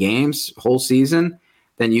 9, 10 games, whole season,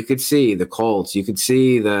 then you could see the Colts, you could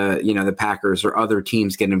see the Packers or other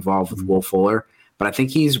teams get involved with Will Fuller. But I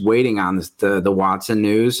think he's waiting on the Watson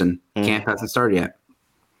news, and camp hasn't started yet.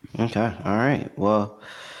 Okay. All right. Well,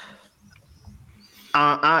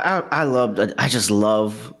 I just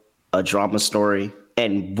love a drama story,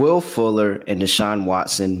 and Will Fuller and Deshaun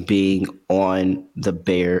Watson being on the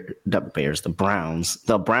Browns.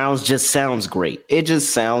 The Browns just sounds great. It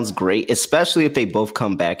just sounds great, especially if they both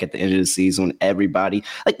come back at the end of the season when everybody,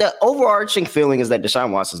 like, the overarching feeling is that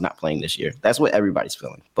Deshaun Watson's not playing this year. That's what everybody's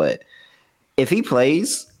feeling. But if he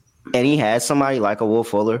plays and he has somebody like a Will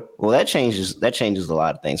Fuller, well, that changes a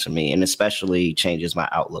lot of things for me, and especially changes my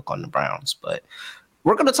outlook on the Browns. But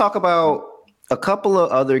we're going to talk about a couple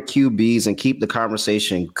of other QBs and keep the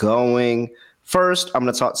conversation going. First, I'm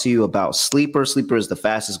going to talk to you about Sleeper. Sleeper is the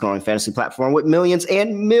fastest growing fantasy platform with millions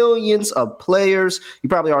and millions of players. You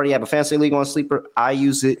probably already have a fantasy league on Sleeper. I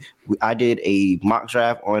use it I did a mock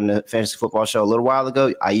draft on the Fantasy Football Show a little while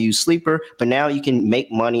ago. I used Sleeper, but now you can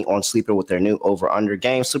make money on Sleeper with their new over-under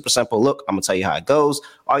game. Super simple. Look, I'm going to tell you how it goes.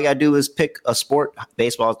 All you got to do is pick a sport.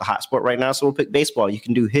 Baseball is the hot sport right now, so we'll pick baseball. You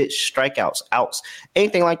can do hits, strikeouts, outs,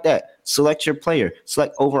 anything like that. Select your player,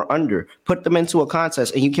 select over-under, put them into a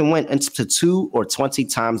contest, and you can win into 2 or 20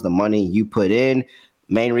 times the money you put in.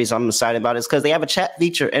 Main reason I'm excited about it is because they have a chat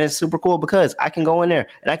feature, and it's super cool because I can go in there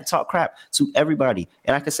and I can talk crap to everybody,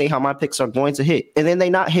 and I can say how my picks are going to hit, and then they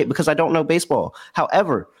not hit because I don't know baseball.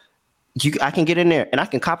 However, I can get in there and I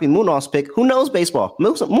can copy Moonoff's pick. Who knows baseball?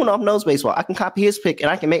 Moonoff knows baseball. I can copy his pick and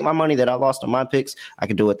I can make my money that I lost on my picks. I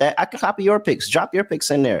can do with that. I can copy your picks, drop your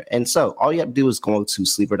picks in there. And so all you have to do is go to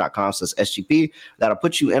sleeper.com/SGP. That'll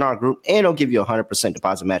put you in our group and it'll give you a 100%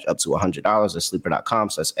 deposit match up to $100 at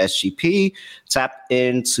sleeper.com/SGP. Tap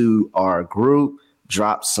into our group,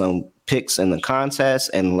 drop some picks in the contest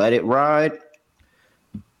and let it ride.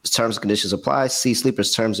 Terms and conditions apply. See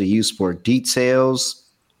Sleeper's terms of use for details.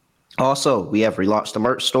 Also, we have relaunched the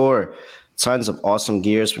merch store. Tons of awesome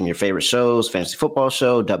gears from your favorite shows, Fantasy Football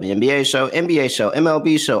Show, WNBA Show, NBA Show,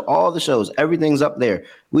 MLB Show, all the shows. Everything's up there.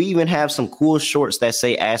 We even have some cool shorts that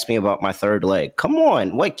say, ask me about my third leg. Come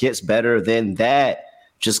on, what gets better than that?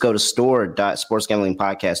 Just go to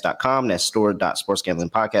store.sportsgamblingpodcast.com. That's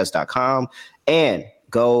store.sportsgamblingpodcast.com and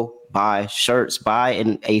go buy shirts.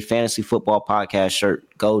 Buy a Fantasy Football Podcast shirt.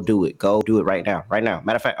 Go do it. Go do it right now. Right now.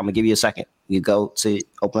 Matter of fact, I'm going to give you a second. You go to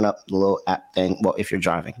open up the little app thing. Well, if you're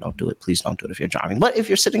driving, don't do it. Please don't do it if you're driving. But if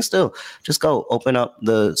you're sitting still, just go open up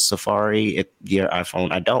the Safari, your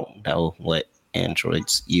iPhone. I don't know what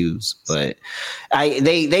Androids use, but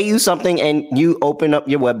they use something, and you open up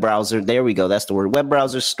your web browser. There we go. That's the word. Web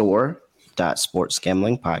browser,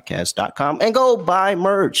 store.sportsgamblingpodcast.com, and go buy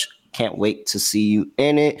merch. Can't wait to see you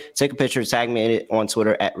in it. Take a picture, tag me in it on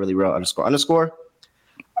Twitter at reallyreal__.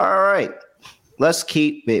 All right. Let's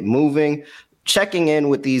keep it moving. Checking in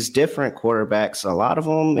with these different quarterbacks, a lot of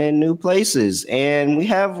them in new places. And we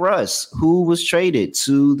have Russ, who was traded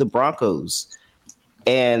to the Broncos.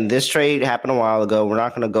 And this trade happened a while ago. We're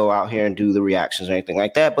not going to go out here and do the reactions or anything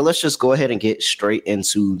like that. But let's just go ahead and get straight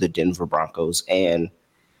into the Denver Broncos. And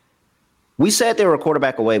we said they were a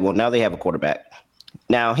quarterback away. Well, now they have a quarterback.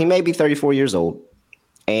 Now, he may be 34 years old.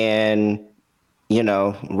 And,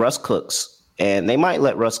 Russ cooks. And they might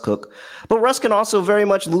let Russ cook. But Russ can also very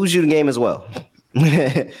much lose you the game as well.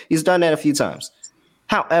 He's done that a few times.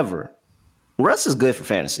 However, Russ is good for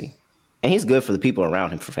fantasy. And he's good for the people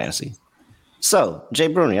around him for fantasy. So, Jay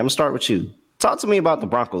Bruni, I'm going to start with you. Talk to me about the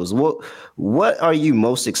Broncos. What are you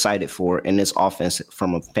most excited for in this offense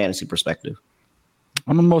from a fantasy perspective?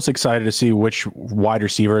 I'm most excited to see which wide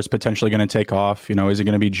receiver is potentially going to take off. Is it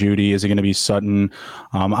going to be Judy? Is it going to be Sutton?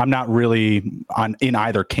 I'm not really in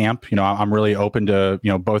either camp. I'm really open to,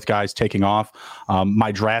 both guys taking off.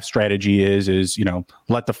 My draft strategy is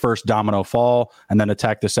let the first domino fall and then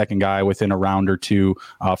attack the second guy within a round or two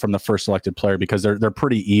from the first selected player, because they're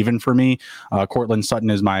pretty even for me. Cortland Sutton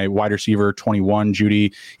is my wide receiver 21.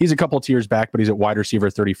 Judy, he's a couple tiers back, but he's at wide receiver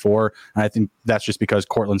 34. And I think that's just because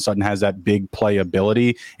Cortland Sutton has that big play ability,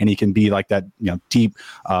 and he can be like that, deep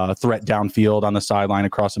threat downfield on the sideline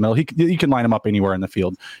across the middle. You can line him up anywhere in the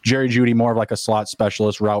field. Jerry Jeudy, more of like a slot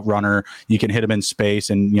specialist, route runner. You can hit him in space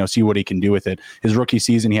and see what he can do with it. His rookie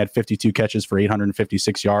season, he had 52 catches for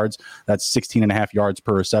 856 yards. That's 16 and a half yards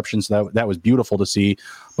per reception. So that was beautiful to see.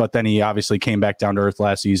 But then he obviously came back down to earth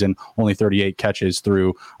last season, only 38 catches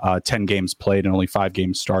through 10 games played and only 5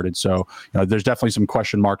 games started. So there's definitely some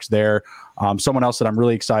question marks there. Someone else that I'm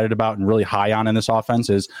really excited about and really high on in this offense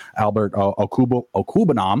is Albert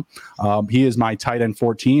Okubanam. He is my tight end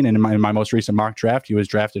 14, and in my most recent mock draft, he was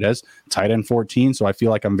drafted as tight end 14. So I feel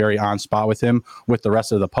like I'm very on spot with him with the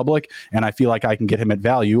rest of the public, and I feel like I can get him at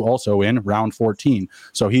value also in round 14.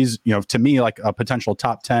 So he's, to me, like a potential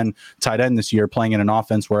top 10 tight end this year, playing in an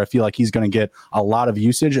offense where I feel like he's going to get a lot of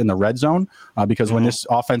usage in the red zone because when this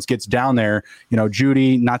offense gets down there,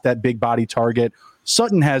 Judy, not that big body target.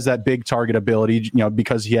 Sutton has that big target ability,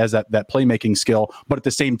 because he has that playmaking skill. But at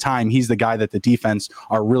the same time, he's the guy that the defense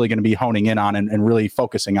are really going to be honing in on and really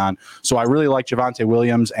focusing on. So I really like Javonte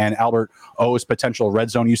Williams and Albert O's potential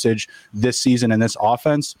red zone usage this season in this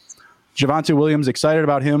offense. Javonte Williams, excited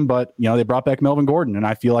about him, but, they brought back Melvin Gordon, and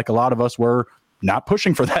I feel like a lot of us were not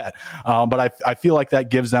pushing for that. But I feel like that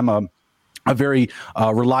gives them a a very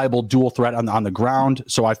reliable dual threat on the ground.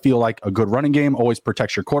 So I feel like a good running game always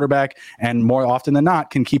protects your quarterback and more often than not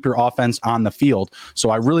can keep your offense on the field. So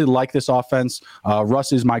I really like this offense.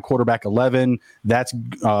 Russ is my quarterback 11. That's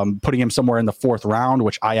putting him somewhere in the 4th round,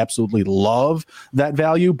 which I absolutely love that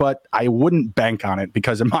value, but I wouldn't bank on it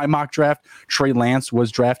because in my mock draft, Trey Lance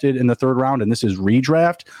was drafted in the 3rd round and this is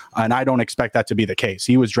redraft. And I don't expect that to be the case.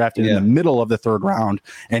 He was drafted in the middle of the 3rd round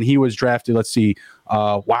and he was drafted, let's see,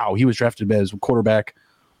 he was drafted as quarterback,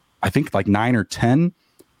 I think like 9 or 10.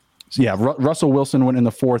 So yeah, Russell Wilson went in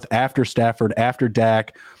the 4th after Stafford, after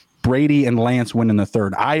Dak. Brady and Lance went in the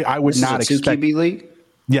 3rd. I would not expect. QB league?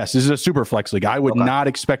 Yes, this is a super flex league. I would not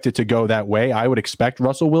expect it to go that way. I would expect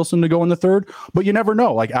Russell Wilson to go in the 3rd, but you never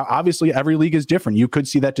know. Like obviously, every league is different. You could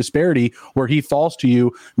see that disparity where he falls to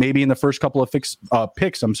you maybe in the first couple of picks. In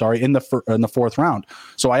the 4th round.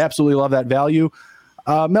 So I absolutely love that value.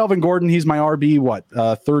 Melvin Gordon, he's my RB,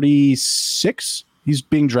 36? He's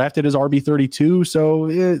being drafted as RB 32.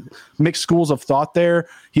 So mixed schools of thought there.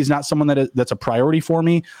 He's not someone that's a priority for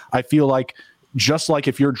me. I feel like just like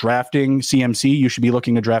if you're drafting CMC, you should be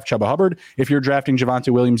looking to draft Chuba Hubbard. If you're drafting Javonte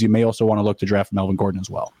Williams, you may also want to look to draft Melvin Gordon as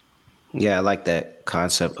well. Yeah, I like that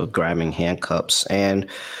concept of grabbing handcuffs. And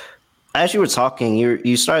as you were talking,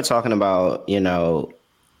 you started talking about,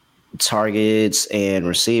 targets and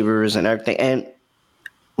receivers and everything. And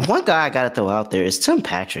one guy I got to throw out there is Tim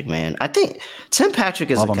Patrick, man. I think Tim Patrick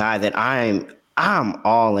is a guy that I'm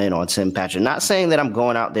all in on Tim Patrick. Not saying that I'm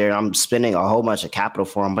going out there and I'm spending a whole bunch of capital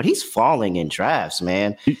for him, but he's falling in drafts,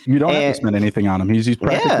 man. You don't have to spend anything on him. He's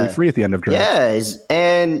practically free at the end of drafts. Yeah,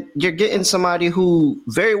 and you're getting somebody who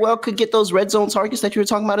very well could get those red zone targets that you were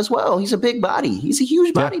talking about as well. He's a big body. He's a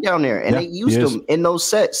huge body down there, and they used him in those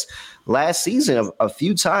sets last season a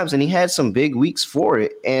few times, and he had some big weeks for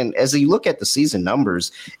it. And as you look at the season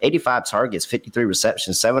numbers, 85 targets, 53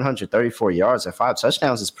 receptions, 734 yards, and 5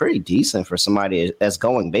 touchdowns is pretty decent for somebody that's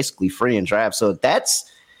going basically free in draft. So if that's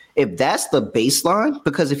the baseline,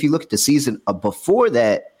 because if you look at the season before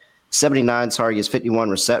that, 79 targets, 51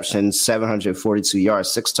 receptions, 742 yards,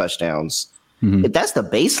 6 touchdowns. Mm-hmm. If that's the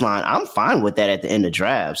baseline, I'm fine with that at the end of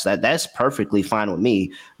drafts. That's perfectly fine with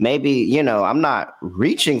me. Maybe, I'm not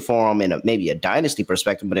reaching for them in maybe a dynasty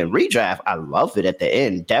perspective, but in redraft, I love it at the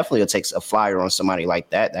end. Definitely it takes a flyer on somebody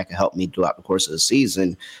like that can help me throughout the course of the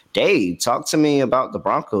season. Dave, talk to me about the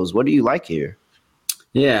Broncos. What do you like here?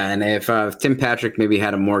 Yeah, and if Tim Patrick maybe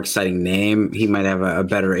had a more exciting name, he might have a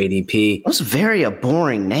better ADP. That's very a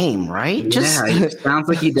boring name, right? It sounds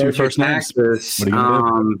like he does your taxes.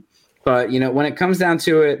 But, when it comes down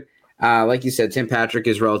to it, like you said, Tim Patrick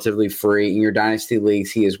is relatively free. In your dynasty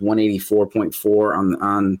leagues, he is 184.4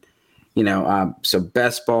 on so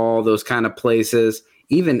best ball, those kind of places.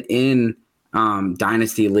 Even in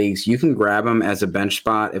dynasty leagues, you can grab him as a bench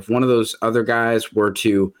spot. If one of those other guys were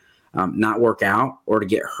to not work out or to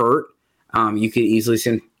get hurt, you could easily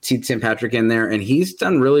see Tim Patrick in there. And he's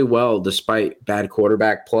done really well despite bad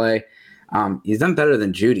quarterback play. He's done better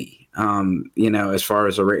than Judy. As far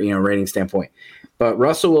as a rating standpoint. But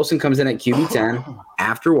Russell Wilson comes in at QB 10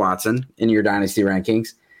 after Watson in your dynasty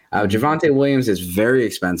rankings. Javonte Williams is very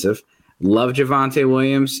expensive. Love Javonte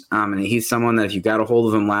Williams. And he's someone that if you got a hold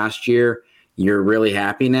of him last year, you're really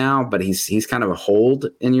happy now. But he's kind of a hold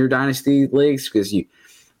in your dynasty leagues because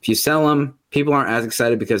if you sell him, people aren't as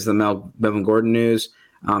excited because of the Melvin Gordon news.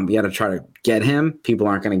 You got to try to get him. People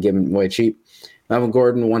aren't going to give him away cheap. Melvin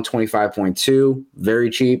Gordon, 125.2, very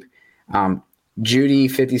cheap. Judy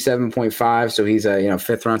 57.5, so he's a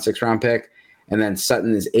 5th round, 6th round pick, and then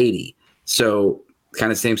Sutton is 80. So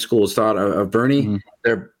kind of same school as thought of Bernie. Mm-hmm.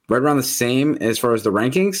 They're right around the same as far as the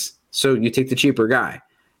rankings. So you take the cheaper guy,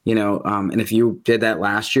 and if you did that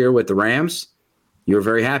last year with the Rams, you were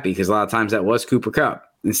very happy because a lot of times that was Cooper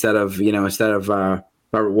Kupp instead of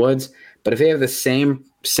Robert Woods. But if they have the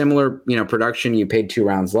similar production, you paid 2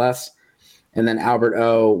 rounds less. And then Albert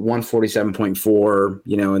O,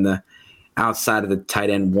 147.4, in the outside of the tight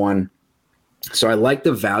end 1. So I like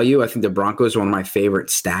the value. I think the Broncos are one of my favorite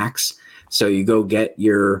stacks. So you go get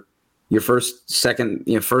your first, second, and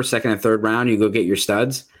 3rd round, you go get your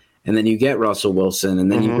studs, and then you get Russell Wilson,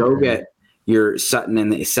 and then you go get your Sutton in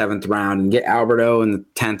the 7th round and get Albert O in the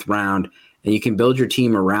 10th round. And you can build your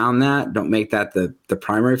team around that. Don't make that the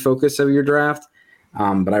primary focus of your draft.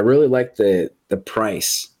 But I really like the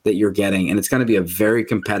price that you're getting, and it's going to be a very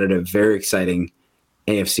competitive, very exciting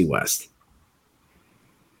AFC West.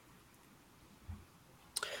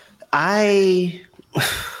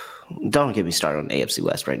 Don't get me started on the AFC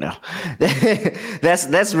West right now.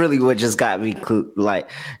 that's really what just got me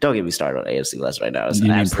don't get me started on the AFC West right now. It's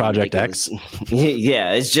you mean Project ridiculous. X?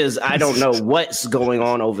 Yeah, it's just I don't know what's going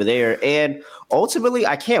on over there. And ultimately,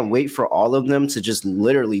 I can't wait for all of them to just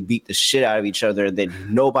literally beat the shit out of each other. Then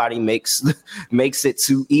nobody makes it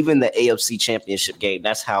to even the AFC Championship game.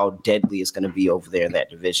 That's how deadly it's going to be over there in that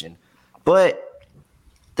division. But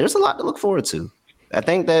there's a lot to look forward to. I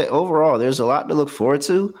think that overall there's a lot to look forward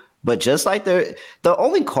to. But just like the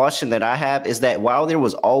only caution that I have is that while there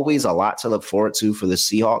was always a lot to look forward to for the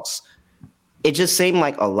Seahawks, it just seemed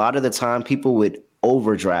like a lot of the time people would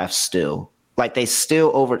overdraft still. Like they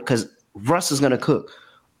still because Russ is going to cook.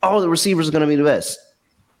 All the receivers are going to be the best.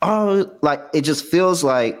 Oh, like it just feels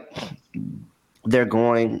like they're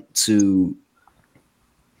going to,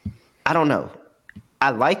 I don't know.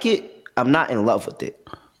 I like it. I'm not in love with it.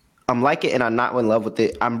 I'm like it and I'm not in love with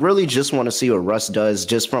it. I'm really just want to see what Russ does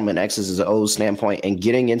just from an X's and O's standpoint and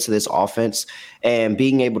getting into this offense and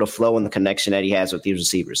being able to flow in the connection that he has with these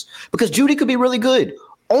receivers. Because Judy could be really good.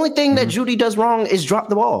 Only thing that Judy does wrong is drop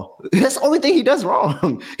the ball. That's the only thing he does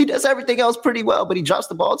wrong. He does everything else pretty well, but he drops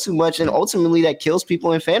the ball too much, and ultimately that kills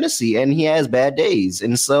people in fantasy, and he has bad days.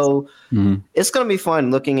 And so it's going to be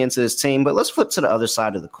fun looking into this team. But let's flip to the other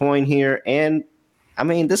side of the coin here, and I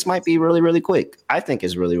mean, this might be really, really quick. I think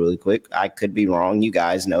it's really, really quick. I could be wrong. You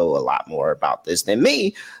guys know a lot more about this than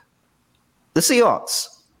me. The Seahawks.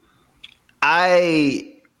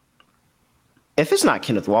 If it's not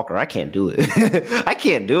Kenneth Walker, I can't do it. I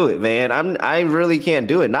can't do it, man. I really can't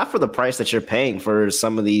do it. Not for the price that you're paying for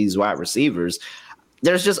some of these wide receivers.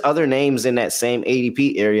 There's just other names in that same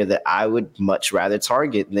ADP area that I would much rather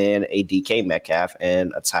target than a DK Metcalf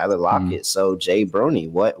and a Tyler Lockett. So, Jay Brony,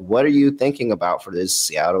 what are you thinking about for this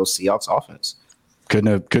Seattle Seahawks offense?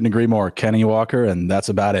 Couldn't agree more. Kenny Walker, and that's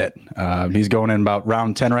about it. He's going in about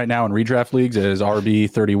round 10 right now in redraft leagues as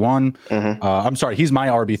RB31. I'm sorry, he's my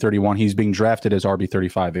RB31. He's being drafted as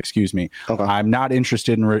RB35, excuse me. Okay. I'm not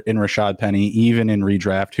interested in Rashad Penny, even in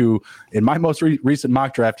redraft, who in my most recent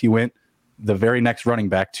mock draft, he went the very next running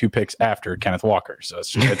back 2 picks after Kenneth Walker. So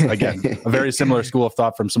it's again, a very similar school of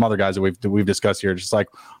thought from some other guys that we've discussed here. Just like,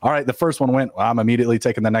 all right, the first one went, well, I'm immediately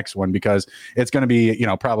taking the next one because it's going to be,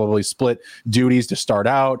 probably split duties to start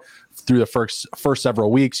out. Through the first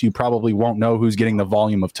several weeks, you probably won't know who's getting the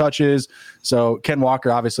volume of touches. So Ken Walker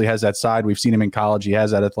obviously has that side. We've seen him in college. He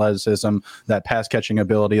has that athleticism, that pass catching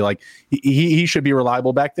ability. Like he should be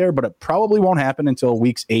reliable back there, but it probably won't happen until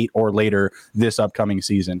weeks 8 or later this upcoming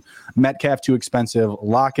season. Metcalf too expensive.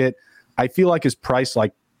 Lockett, I feel like his price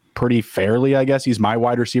like pretty fairly, I guess. He's my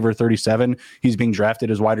wide receiver 37. He's being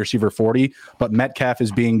drafted as wide receiver 40, but Metcalf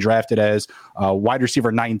is being drafted as wide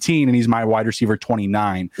receiver 19, and he's my wide receiver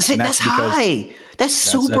 29. That's high. That's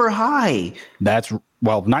super high.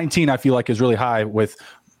 19 I feel like is really high with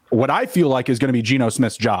what I feel like is going to be Geno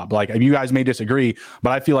Smith's job. Like, you guys may disagree, but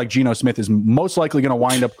I feel like Geno Smith is most likely going to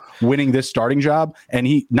wind up winning this starting job. And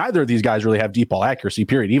neither of these guys really have deep ball accuracy,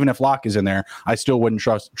 period. Even if Locke is in there, I still wouldn't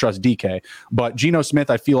trust DK. But Geno Smith,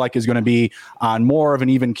 I feel like, is going to be on more of an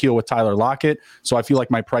even keel with Tyler Lockett. So I feel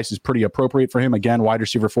like my price is pretty appropriate for him. Again, wide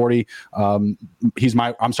receiver 40. He's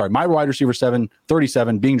my wide receiver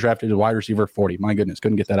 37 being drafted as wide receiver 40. My goodness,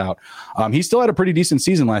 couldn't get that out. He still had a pretty decent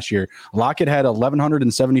season last year. Lockett had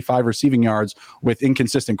 1,175 receiving yards with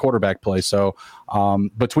inconsistent quarterback play. So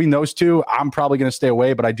between those two, I'm probably going to stay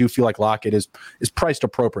away, but I do feel like Lockett is priced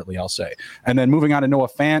appropriately, I'll say. And then moving on to Noah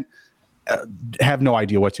Fant, have no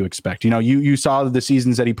idea what to expect. You saw the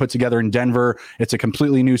seasons that he put together in Denver. It's a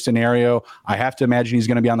completely new scenario. I have to imagine he's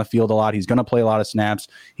going to be on the field a lot. He's going to play a lot of snaps.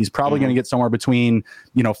 He's probably going to get somewhere between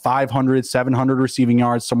 500, 700 receiving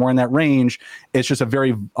yards, somewhere in that range. It's just a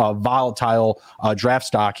very volatile draft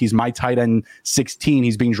stock. He's my tight end 16.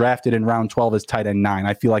 He's being drafted in round 12 as tight end 9.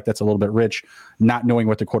 I feel like that's a little bit rich, not knowing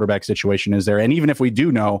what the quarterback situation is there. And even if we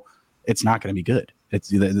do know, it's not going to be good.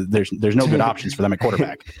 There's no good options for them at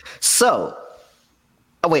quarterback. So,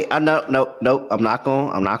 wait, no, I'm not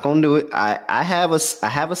going to do it. I have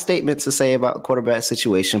a statement to say about the quarterback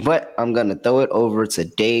situation, but I'm going to throw it over to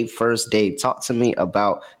Dave first. Dave, talk to me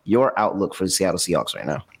about your outlook for the Seattle Seahawks right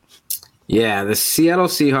now. Yeah, the Seattle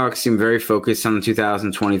Seahawks seem very focused on the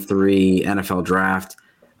 2023 NFL draft,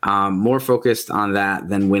 more focused on that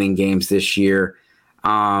than winning games this year.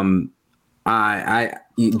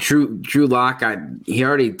 Drew Lock, he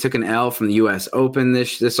already took an L from the U.S. Open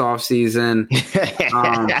this offseason.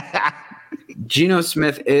 Geno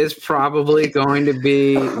Smith is probably going to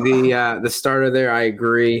be the starter there. I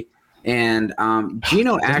agree. And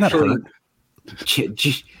Geno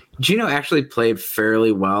Geno actually played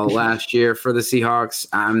fairly well last year for the Seahawks.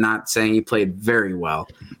 I'm not saying he played very well,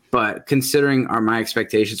 but considering my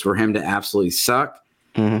expectations for him to absolutely suck,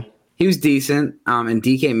 he was decent. And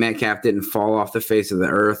DK Metcalf didn't fall off the face of the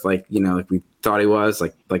earth like we thought he was,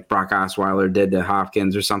 like Brock Osweiler did to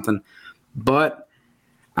Hopkins or something. But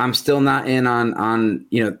I'm still not in on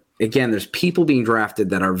again, there's people being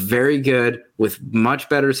drafted that are very good with much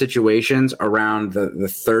better situations around the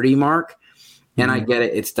 30 mark. And I get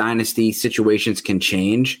it. It's dynasty. Situations can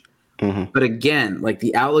change. But again, like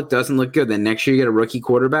the outlook doesn't look good. Then next year you get a rookie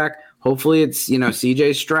quarterback. Hopefully it's,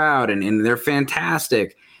 CJ Stroud and they're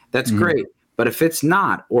fantastic. That's great. But if it's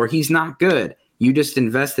not, or he's not good, you just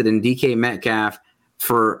invested in DK Metcalf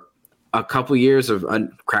for a couple years of a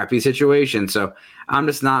crappy situation. So I'm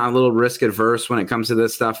just not a little risk adverse when it comes to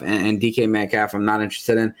this stuff. And DK Metcalf, I'm not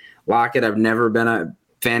interested in. Lockett, I've never been a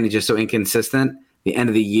fan. He's just so inconsistent. The end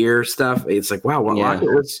of the year stuff, it's like, wow,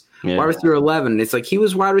 Lockett was wide receiver 11. It's like he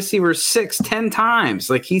was wide receiver 6, 10 times.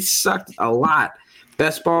 Like he sucked a lot.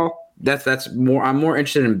 Best ball, that's more. I'm more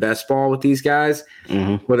interested in best ball with these guys,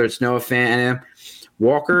 whether it's Noah Fant.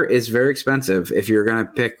 Walker is very expensive if you're going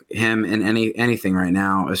to pick him in anything right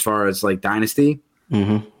now as far as like dynasty.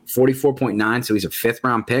 44.9, so he's a 5th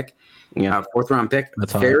round pick. 4th round pick.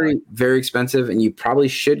 That's very, very expensive, and you probably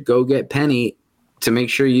should go get Penny to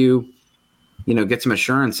make sure you get some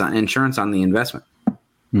insurance on the investment.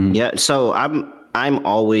 Yeah, so I'm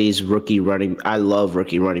always I love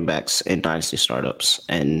rookie running backs in dynasty startups,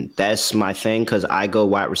 and that's my thing because I go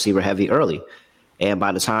wide receiver heavy early, and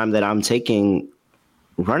by the time that I'm taking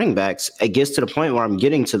running backs, it gets to the point where I'm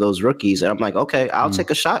getting to those rookies, and I'm like, okay, I'll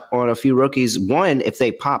take a shot on a few rookies. One, if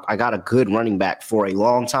they pop, I got a good running back for a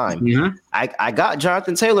long time. I got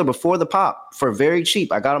Jonathan Taylor before the pop for very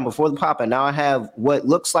cheap. I got him before the pop, and now I have what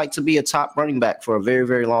looks like to be a top running back for a very,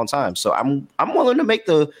 very long time. So I'm willing to make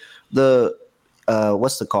the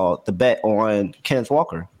bet on Kenneth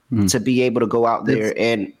Walker to be able to go out there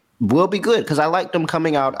and will be good because I liked them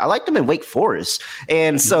coming out. I liked them in Wake Forest.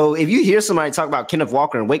 And so if you hear somebody talk about Kenneth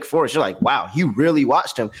Walker in Wake Forest, you're like, wow, you really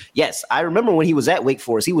watched him. Yes, I remember when he was at Wake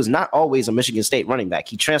Forest, he was not always a Michigan State running back.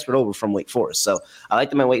 He transferred over from Wake Forest. So I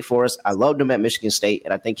liked him at Wake Forest. I loved him at Michigan State,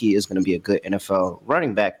 and I think he is going to be a good NFL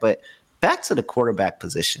running back. But back to the quarterback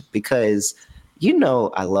position, because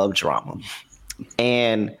I love drama.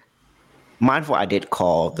 And mindful, I did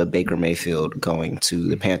call the Baker Mayfield going to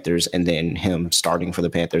the Panthers and then him starting for the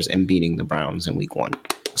Panthers and beating the Browns in week 1.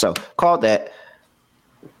 So called that.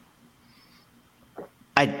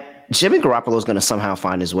 Jimmy Garoppolo is going to somehow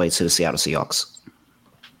find his way to the Seattle Seahawks.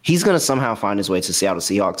 He's going to somehow find his way to Seattle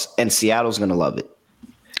Seahawks, and Seattle's going to love it.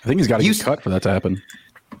 I think he's got to get cut for that to happen.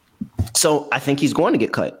 So I think he's going to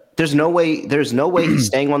get cut. There's no way he's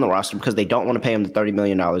staying on the roster because they don't want to pay him the $30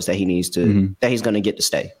 million that he needs to, that he's going to get to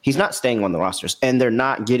stay. He's not staying on the rosters, and they're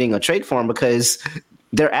not getting a trade for him because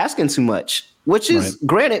they're asking too much, which is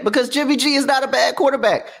granted because Jimmy G is not a bad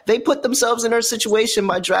quarterback. They put themselves in their situation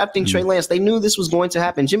by drafting Trey Lance. They knew this was going to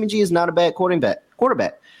happen. Jimmy G is not a bad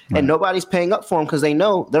quarterback, and nobody's paying up for him because they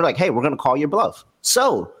know they're like, hey, we're going to call your bluff.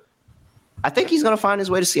 So I think he's going to find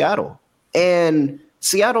his way to Seattle, and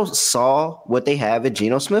Seattle saw what they have at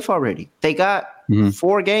Geno Smith already. They got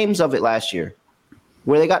 4 games of it last year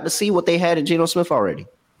where they got to see what they had at Geno Smith already.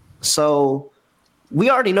 So we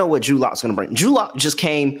already know what Drew Lock's going to bring. Drew Lock just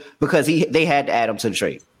came because they had to add him to the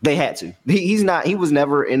trade. They had to. He was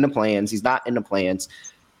never in the plans. He's not in the plans.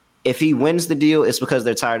 If he wins the deal, it's because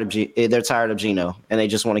they're tired of Geno and they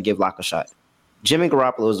just want to give Lock a shot. Jimmy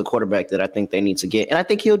Garoppolo is the quarterback that I think they need to get, and I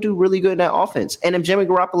think he'll do really good in that offense. And if Jimmy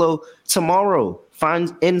Garoppolo tomorrow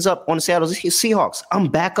ends up on the Seattle Seahawks, I'm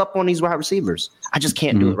back up on these wide receivers. I just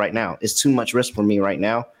can't do it right now. It's too much risk for me right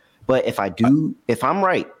now. But if I'm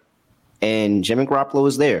right, and Jimmy Garoppolo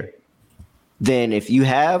is there, then if you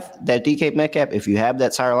have that DK Metcalf, if you have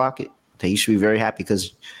that Tyler Lockett, then you should be very happy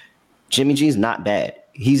because Jimmy G is not bad.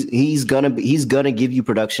 He's gonna give you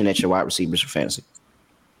production at your wide receivers for fantasy.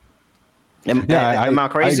 Am I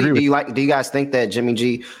crazy? Do you guys think that Jimmy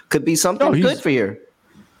G could be something good for you?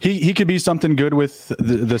 He could be something good with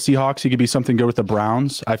the Seahawks. He could be something good with the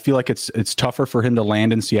Browns. I feel like it's tougher for him to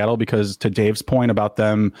land in Seattle because, to Dave's point about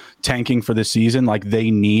them tanking for this season, like they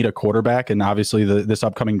need a quarterback, and obviously this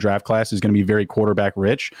upcoming draft class is going to be very quarterback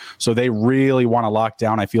rich. So they really want to lock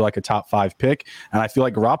down, I feel like, a top 5 pick, and I feel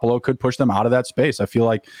like Garoppolo could push them out of that space. I feel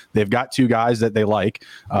like they've got 2 guys that they like.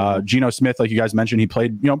 Geno Smith, like you guys mentioned, he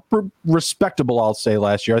played respectable, I'll say,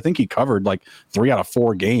 last year. I think he covered like 3 out of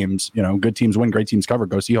 4 games. Good teams win, great teams cover.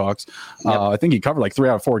 Go Seahawks. I think he covered like 3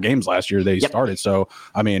 out of 4 games last year that he started. So,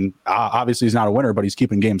 I mean, obviously he's not a winner, but he's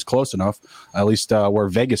keeping games close enough, at least where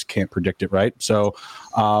Vegas can't predict it, right? So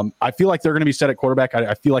I feel like they're going to be set at quarterback.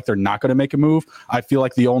 I feel like they're not going to make a move. I feel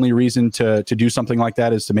like the only reason to do something like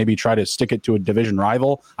that is to maybe try to stick it to a division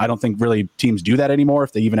rival. I don't think really teams do that anymore,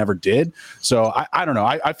 if they even ever did. So I don't know.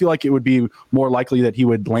 I feel like it would be more likely that he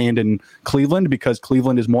would land in Cleveland, because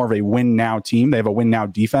Cleveland is more of a win-now team. They have a win-now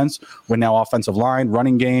defense, win-now offensive line,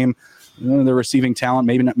 running game. The receiving talent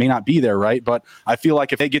may not be there, right? But I feel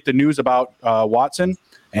like if they get the news about Watson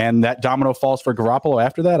and that domino falls for Garoppolo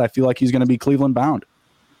after that, I feel like he's going to be Cleveland bound.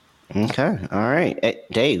 Okay, all right, hey,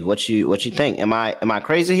 Dave, what you think? Am I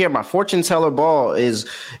crazy here? My fortune teller ball is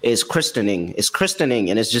christening. It's christening,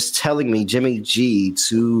 and it's just telling me Jimmy G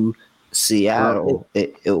to Seattle.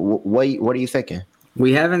 What are you thinking?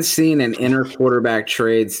 We haven't seen an inner quarterback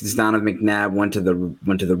trade since Donovan McNabb went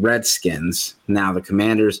to the Redskins. Now the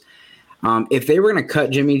Commanders. If they were going to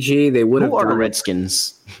cut Jimmy G, they would have. Who are the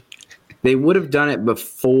Redskins? They would have done it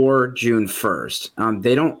before June 1st.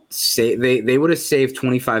 They don't say they would have saved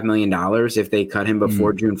 $25 million if they cut him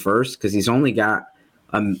before June 1st, because he's only got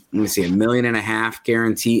 $1.5 million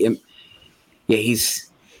guarantee.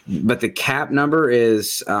 But the cap number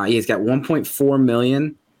is he's got $1.4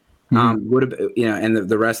 million. Would have, and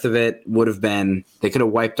the rest of it would have been, they could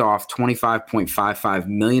have wiped off $25.55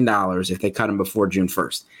 million if they cut him before June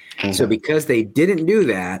 1st. So because they didn't do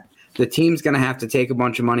that, the team's going to have to take a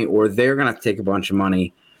bunch of money, or they're going to have to take a bunch of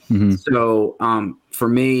money. So for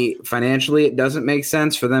me, financially, it doesn't make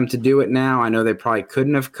sense for them to do it now. I know they probably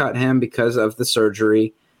couldn't have cut him because of the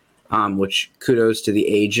surgery, which kudos to the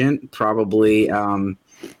agent. Probably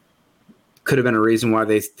could have been a reason why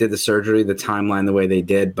they did the surgery, the timeline the way they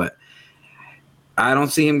did. But I don't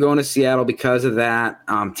see him going to Seattle because of that.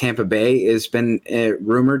 Tampa Bay has been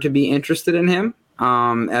rumored to be interested in him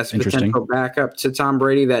as a potential backup to Tom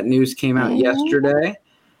Brady. That news came out yesterday.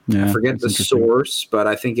 Yeah, I forget the source, but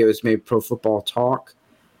I think it was maybe Pro Football Talk.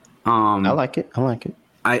 I like it.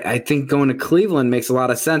 I think going to Cleveland makes a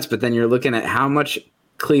lot of sense, but then you're looking at how much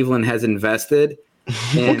Cleveland has invested.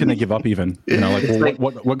 What can they give up even?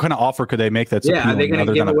 What kind of offer could they make that's appealing? Are they going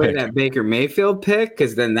to give away that Baker Mayfield pick?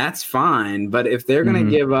 Because then that's fine. But if they're going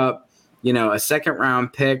to give up, a second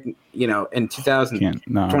round pick, in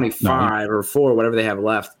 2025 or 4, whatever they have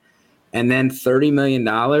left, and then $30 million,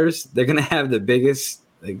 they're going to have the biggest,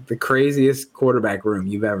 the craziest quarterback room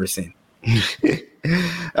you've ever seen.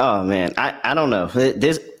 Oh man, I don't know.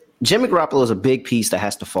 Jimmy Garoppolo is a big piece that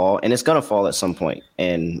has to fall, and it's going to fall at some point,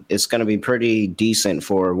 and it's going to be pretty decent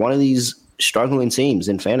for one of these struggling teams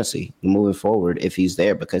in fantasy moving forward if he's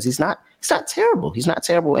there, because he's not terrible. He's not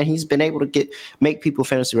terrible, and he's been able to make people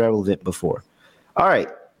fantasy relevant before. All right,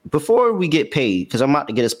 before we get paid, because I'm about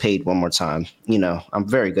to get us paid one more time. I'm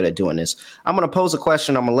very good at doing this. I'm going to pose a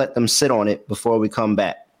question. I'm going to let them sit on it before we come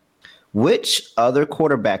back. Which other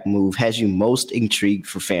quarterback move has you most intrigued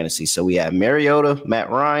for fantasy? So we have Mariota, Matt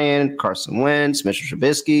Ryan, Carson Wentz, Mr.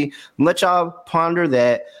 Trubisky. Let y'all ponder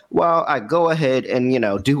that while I go ahead and,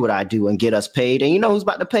 do what I do and get us paid. And who's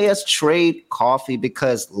about to pay us? Trade Coffee,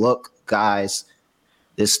 because look, guys,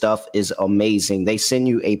 this stuff is amazing. They send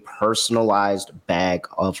you a personalized bag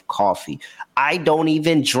of coffee. I don't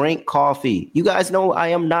even drink coffee. You guys know I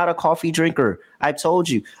am not a coffee drinker. I told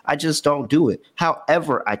you, I just don't do it.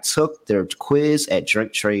 However, I took their quiz at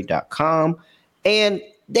drinktrade.com, and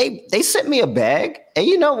they sent me a bag. And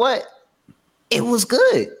you know what? It was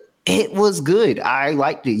good. It was good. I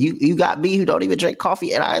liked it. You got me who don't even drink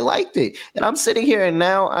coffee, and I liked it. And I'm sitting here, and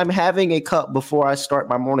now I'm having a cup before I start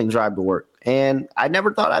my morning drive to work. And I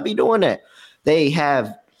never thought I'd be doing that. They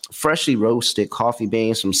have freshly roasted coffee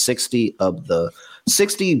beans from 60 of the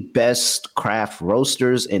 60 best craft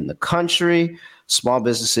roasters in the country. Small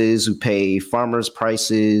businesses who pay farmers'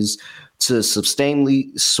 prices to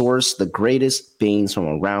sustainably source the greatest beans from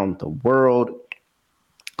around the world.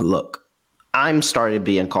 Look, I'm started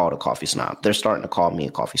being called a coffee snob. They're starting to call me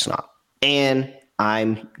a coffee snob. And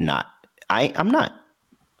I'm not. I'm not.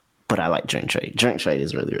 But I like Drink Trade. Drink Trade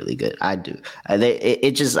is really, really good. I do. I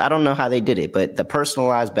don't know how they did it, but the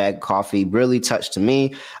personalized bag of coffee really touched to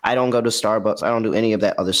me. I don't go to Starbucks. I don't do any of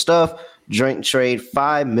that other stuff. Drink Trade,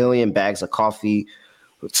 5 million bags of coffee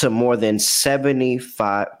to more than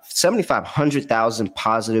 7,500,000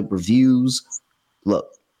 positive reviews. Look,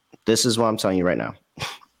 this is what I'm telling you right now.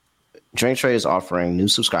 Drink Trade is offering new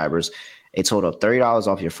subscribers a total of $30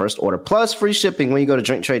 off your first order plus free shipping when you go to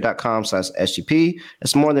drinktrade.com/SGP.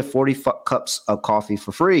 That's more than 40 cups of coffee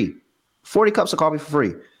for free. 40 cups of coffee for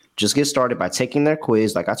free. Just get started by taking their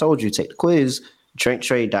quiz. Like I told you, take the quiz.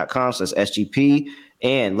 drinktrade.com/SGP,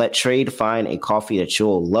 and let Trade find a coffee that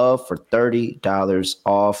you'll love for $30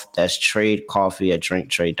 off. That's Trade Coffee at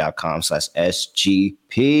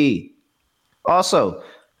drinktrade.com/SGP. Also,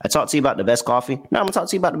 I talked to you about the best coffee. Now I'm going to talk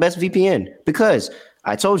to you about the best VPN, because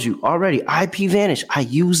I told you already, IPVanish, I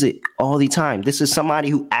use it all the time. This is somebody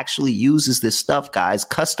who actually uses this stuff, guys.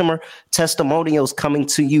 Customer testimonials coming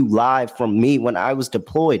to you live from me when I was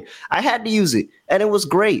deployed. I had to use it, and it was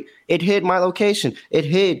great. It hid my location. It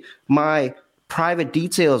hid my private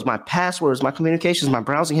details, my passwords, my communications, my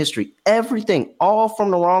browsing history, everything, all from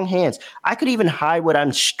the wrong hands. I could even hide what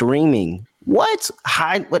I'm streaming. What?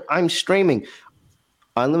 Hide what I'm streaming.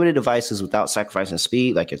 Unlimited devices without sacrificing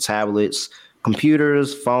speed, like your tablets,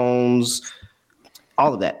 computers, phones,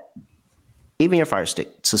 all of that. Even your Fire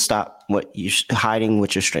Stick, to stop what you're hiding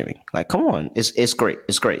what you're streaming. Like, come on. It's great.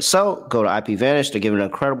 It's great. So go to IPVanish. They're giving an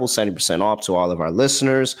incredible 70% off to all of our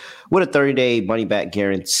listeners with a 30-day money-back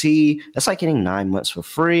guarantee. That's like getting 9 months for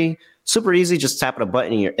free. Super easy. Just tap a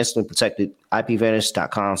button and you're instantly protected.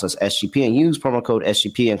 IPVanish.com/SGP and use promo code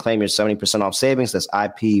SGP and claim your 70% off savings. That's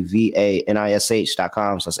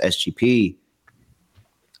IPVanish.com/SGP.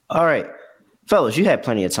 All right. Fellas, you had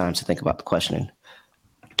plenty of time to think about the questioning.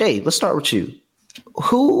 Dave, let's start with you.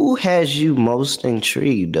 Who has you most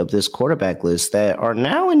intrigued of this quarterback list that are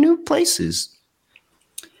now in new places?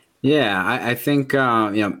 Yeah, I think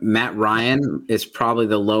Matt Ryan is probably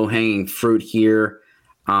the low-hanging fruit here.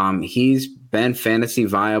 He's been fantasy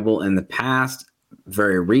viable in the past,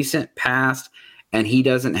 very recent past, and he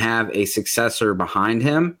doesn't have a successor behind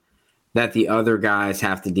him that the other guys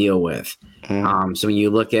have to deal with. So when you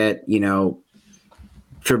look at,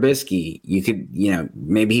 Trubisky, you could,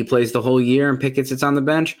 maybe he plays the whole year and Pickett sits on the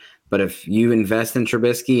bench. But if you invest in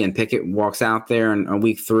Trubisky and Pickett walks out there on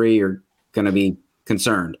week 3, you're going to be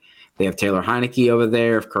concerned. They have Taylor Heineke over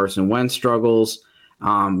there. If Carson Wentz struggles, we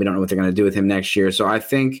don't know what they're going to do with him next year. So I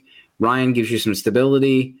think Ryan gives you some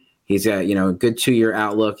stability. He's got, a good 2-year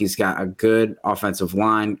outlook. He's got a good offensive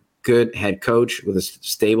line, good head coach with a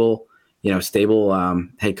stable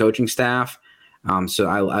head coaching staff. So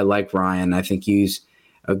I like Ryan. I think he's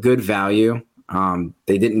a good value.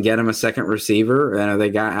 They didn't get him a second receiver. I know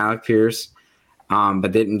they got Alec Pierce,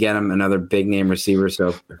 but didn't get him another big name receiver. So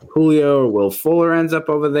if Julio or Will Fuller ends up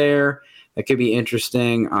over there, that could be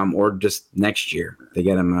interesting. Or just next year, they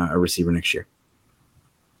get him a receiver next year.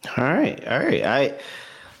 All right.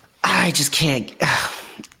 I just can't.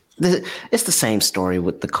 It's the same story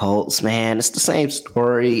with the Colts, man. It's the same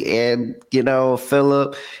story. And,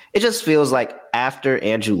 Phillip, it just feels like after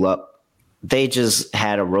Andrew Luck, they just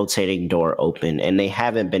had a rotating door open and they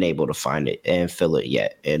haven't been able to find it and fill it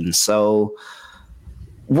yet. And so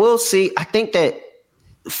we'll see. I think that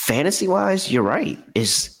fantasy-wise, you're right.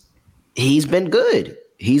 He's been good.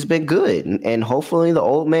 He's been good. And hopefully the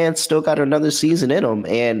old man still got another season in him.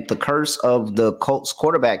 And the curse of the Colts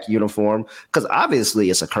quarterback uniform, because obviously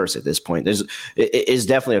it's a curse at this point. It's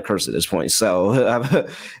definitely a curse at this point. So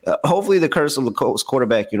hopefully the curse of the Colts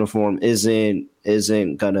quarterback uniform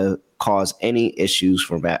isn't going to cause any issues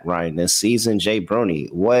for Matt Ryan this season. Jay Brony,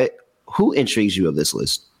 who intrigues you of this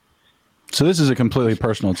list? So this is a completely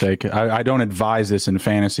personal take. I don't advise this in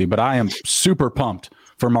fantasy, but I am super pumped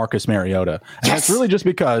for Marcus Mariota. And that's really just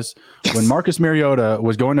because when Marcus Mariota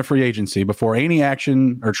was going to free agency, before any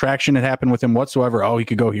action or traction had happened with him whatsoever, he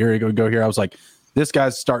could go here, he could go here. I was like, this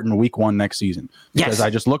guy's starting week 1 next season. Because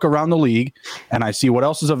I just look around the league and I see what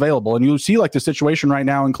else is available. And you see like the situation right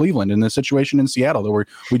now in Cleveland and the situation in Seattle that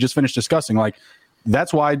we just finished discussing. Like,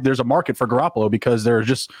 that's why there's a market for Garoppolo, because there are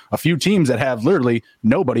just a few teams that have literally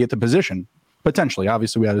nobody at the position. Potentially.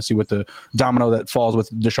 Obviously, we have to see what the domino that falls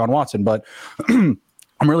with Deshaun Watson. But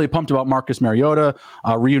I'm really pumped about Marcus Mariota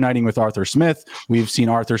reuniting with Arthur Smith. We've seen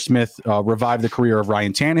Arthur Smith revive the career of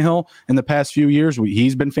Ryan Tannehill in the past few years.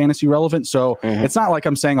 He's been fantasy relevant. So it's not like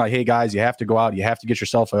I'm saying like, hey, guys, you have to go out. You have to get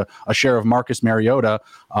yourself a share of Marcus Mariota.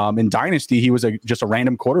 In Dynasty, he was just a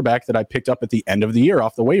random quarterback that I picked up at the end of the year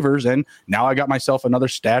off the waivers. And now I got myself another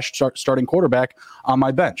stashed starting quarterback on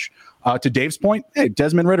my bench. To Dave's point, hey,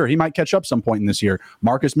 Desmond Ridder, he might catch up some point in this year.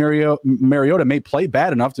 Marcus Mariota may play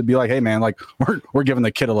bad enough to be like, hey, man, like we're giving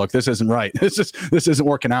the kid a look. This isn't right. This isn't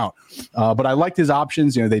working out. But I liked his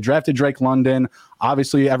options. They drafted Drake London.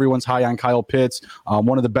 Obviously, everyone's high on Kyle Pitts.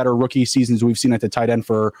 One of the better rookie seasons we've seen at the tight end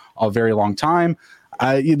for a very long time.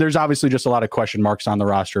 There's obviously just a lot of question marks on the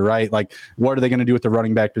roster, right? Like, what are they going to do with the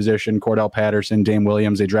running back position? Cordell Patterson, Dame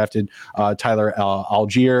Williams. They drafted Tyler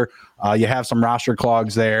Algier. You have some roster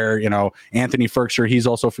clogs there. Anthony Ferkser, he's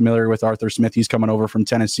also familiar with Arthur Smith. He's coming over from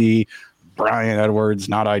Tennessee. Brian Edwards,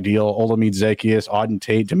 not ideal. Olamide Zaccheaus, Auden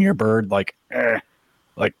Tate, Damiere Byrd,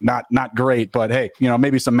 like not great, but hey,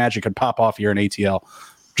 maybe some magic could pop off here in ATL.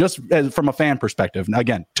 Just from a fan perspective.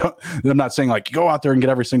 Again, I'm not saying like go out there and get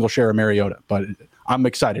every single share of Mariota, but I'm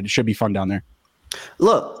excited. It should be fun down there.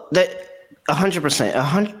 Look, that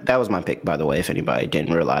 100%. That was my pick, by the way, if anybody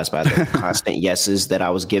didn't realize by the constant yeses that I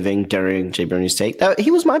was giving during Jay Bruni's take.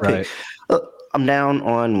 He was my pick. Look, I'm down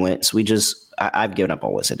on Wentz. I've given up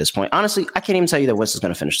on Wentz at this point. Honestly, I can't even tell you that Wentz is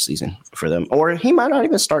going to finish the season for them, or he might not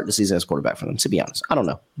even start the season as quarterback for them, to be honest. I don't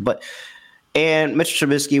know. And Mitchell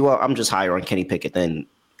Trubisky, well, I'm just higher on Kenny Pickett than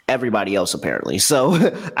everybody else, apparently. So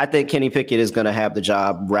I think Kenny Pickett is going to have the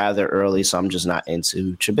job rather early, so I'm just not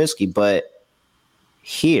into Trubisky. But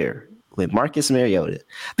here with Marcus Mariota,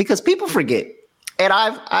 because people forget, and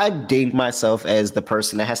I've dinged myself as the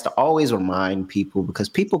person that has to always remind people because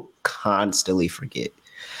people constantly forget.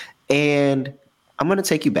 And I'm going to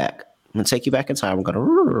take you back. I'm going to take you back in time. I'm going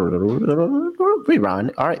to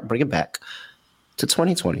rewind. All right, bring it back to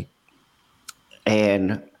 2020.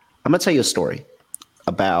 And I'm going to tell you a story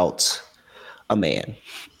about a man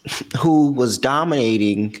who was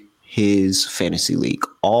dominating his fantasy league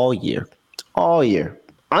all year,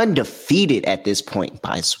 undefeated at this point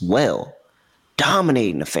by as well,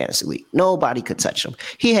 dominating the fantasy league. Nobody could touch him.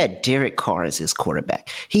 He had Derek Carr as his quarterback.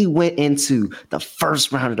 He went into the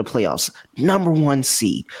first round of the playoffs, number 1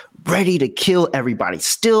 seed, ready to kill everybody.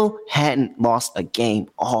 Still hadn't lost a game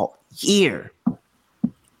all year.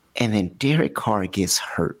 And then Derek Carr gets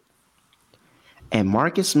hurt. And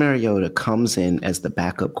Marcus Mariota comes in as the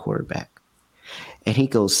backup quarterback. And he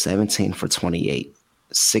goes 17 for 28,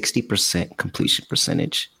 60% completion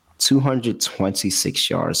percentage, 226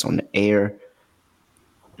 yards on the air,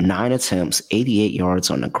 9 attempts, 88 yards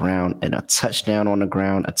on the ground, and a touchdown on the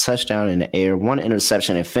ground, a touchdown in the air, 1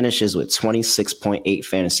 interception, and finishes with 26.8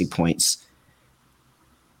 fantasy points.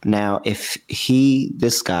 Now, if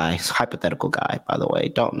this guy, hypothetical guy, by the way,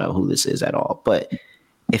 don't know who this is at all, but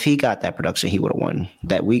if he got that production, he would have won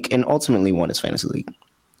that week and ultimately won his fantasy league.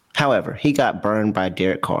 However, he got burned by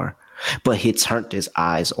Derek Carr, but he turned his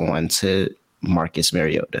eyes on to Marcus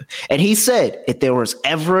Mariota. And he said if there was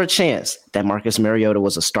ever a chance that Marcus Mariota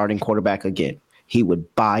was a starting quarterback again, he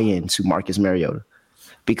would buy into Marcus Mariota,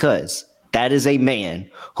 because that is a man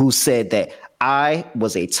who said that I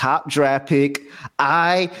was a top draft pick.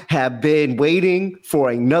 I have been waiting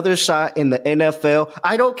for another shot in the NFL.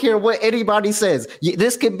 I don't care what anybody says.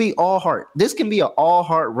 This can be all heart. This can be an all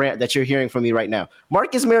heart rant that you're hearing from me right now.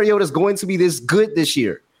 Marcus Mariota is going to be this good this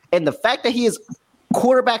year. And the fact that he is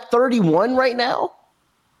quarterback 31 right now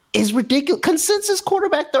is ridiculous. Consensus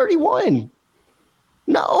quarterback 31.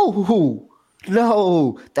 No,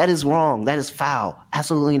 that is wrong. That is foul.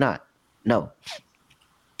 Absolutely not. No.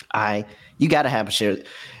 You got to have a share.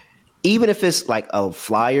 Even if it's like a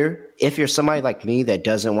flyer, if you're somebody like me that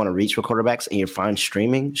doesn't want to reach for quarterbacks and you're fine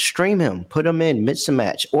stream him, put him in, mix and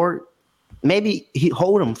match, or maybe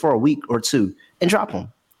hold him for a week or two and drop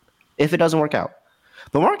him if it doesn't work out.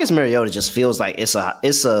 But Marcus Mariota just feels like it's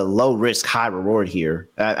a low risk, high reward here.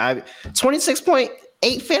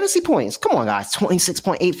 26.8 fantasy points. Come on, guys,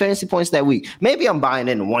 26.8 fantasy points that week. Maybe I'm buying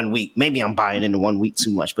into 1 week. Maybe I'm buying into 1 week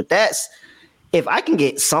too much, but if I can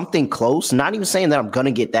get something close, not even saying that I'm going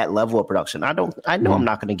to get that level of production. I know I'm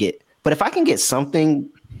not going to get, but if I can get something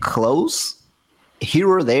close here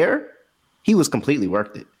or there, he was completely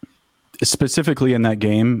worth it. Specifically in that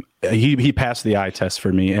game, he passed the eye test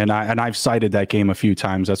for me, and I've cited that game a few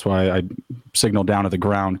times. That's why I signaled down to the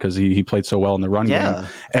ground, because he played so well in the run game.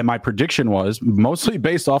 And my prediction was mostly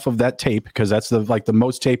based off of that tape, because that's the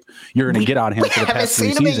most tape you're going to get on him for the past 3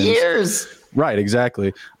 seasons. We haven't seen him in years. Right,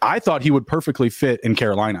 exactly. I thought he would perfectly fit in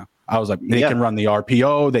Carolina. I was like, they can run the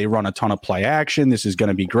RPO. They run a ton of play action. This is going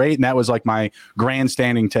to be great. And that was like my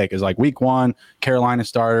grandstanding take, is like week 1, Carolina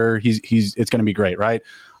starter. It's going to be great, right?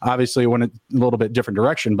 Obviously, it went a little bit different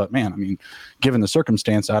direction, but man, I mean, given the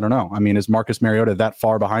circumstance, I don't know. I mean, is Marcus Mariota that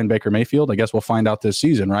far behind Baker Mayfield? I guess we'll find out this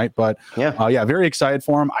season, right? But very excited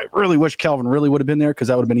for him. I really wish Calvin really would have been there, because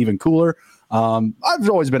that would have been even cooler. I've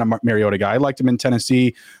always been a Mariota guy. I liked him in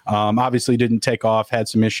Tennessee. Obviously didn't take off, had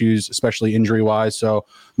some issues, especially injury wise. So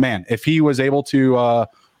man, if he was able to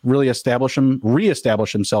really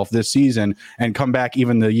reestablish himself this season and come back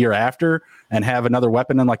even the year after and have another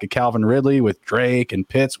weapon in like a Calvin Ridley with Drake and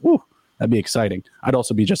Pitts, that'd be exciting. I'd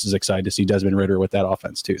also be just as excited to see Desmond Ridder with that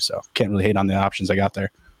offense too. So can't really hate on the options I got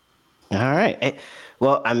there. All right. Hey,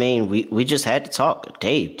 well, I mean, we just had to talk.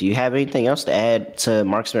 Dave, do you have anything else to add to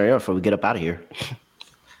Marcus Mariota before we get up out of here?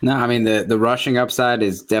 No, I mean, the rushing upside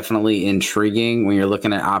is definitely intriguing when you're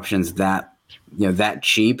looking at options that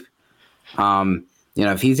cheap.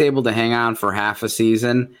 If he's able to hang on for half a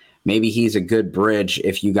season, maybe he's a good bridge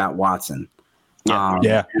if you got Watson.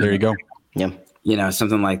 Yeah, there you go. Yeah.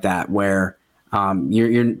 Something like that where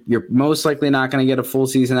you're most likely not going to get a full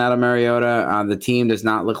season out of Mariota. The team does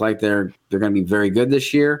not look like they're going to be very good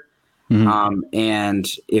this year. Mm-hmm. And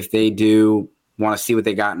if they do want to see what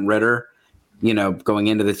they got in Ritter, going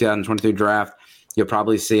into the 2023 draft, you'll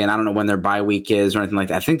probably see, and I don't know when their bye week is or anything like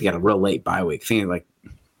that. I think they got a real late bye week. I think like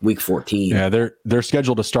week 14. Yeah, their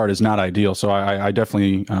schedule to start is not ideal. So I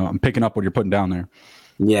definitely I'm picking up what you're putting down there.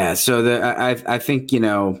 Yeah, so I think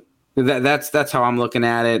that's how I'm looking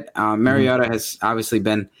at it. Mariota has obviously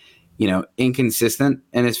been inconsistent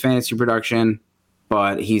in his fantasy production,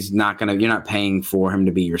 but he's not gonna. You're not paying for him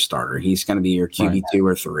to be your starter. He's going to be your QB 2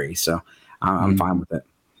 or 3. So I'm fine with it.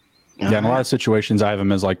 Yeah, in a lot of situations, I have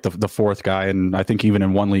him as like the fourth guy, and I think even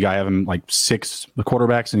in one league, I have him like 6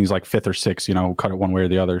 quarterbacks, and he's like 5th or 6th. Cut it one way or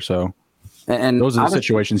the other. So, and those are the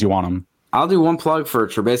situations you want him. I'll do one plug for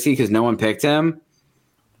Trubisky because no one picked him.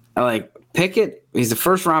 Pickett, he's a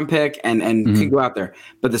first round pick and could go out there.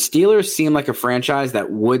 But the Steelers seem like a franchise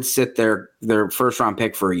that would sit their first round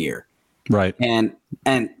pick for a year. Right. And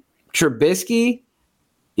Trubisky,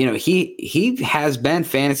 he has been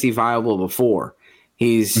fantasy viable before.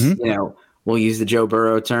 He's, we'll use the Joe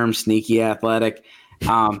Burrow term, sneaky athletic.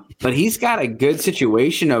 But he's got a good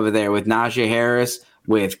situation over there with Najee Harris,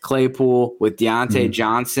 with Claypool, with Deontay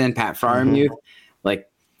Johnson, Pat Freiermuth. Like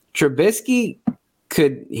Trubisky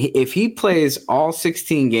could, if he plays all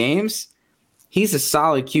 16 games, he's a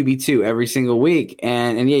solid QB2 every single week.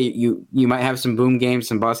 And yeah, you might have some boom games,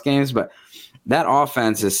 some bust games, but that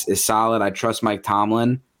offense is solid. I trust Mike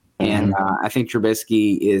Tomlin, and I think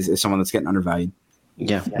Trubisky is someone that's getting undervalued.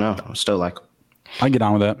 Yeah, no, I'm still like, I get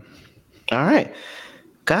on with that. All right,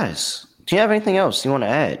 guys, do you have anything else you want to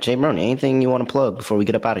add? Jay Brony, anything you want to plug before we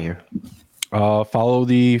get up out of here? Follow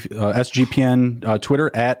the SGPN Twitter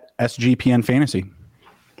at SGPN Fantasy.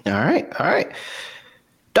 All right.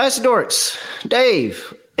 Dicey Dorks,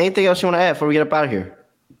 Dave, anything else you want to add before we get up out of here?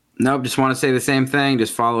 Nope, just want to say the same thing.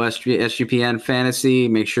 Just follow SGPN Fantasy.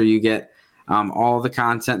 Make sure you get all the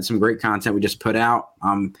content, some great content we just put out.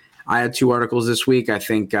 I had 2 articles this week. I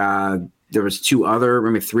think there was 3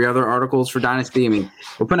 other articles for Dynasty. I mean,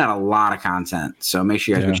 we're putting out a lot of content, so make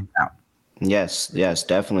sure you guys check it out. Yes,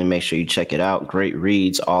 definitely make sure you check it out. Great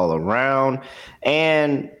reads all around.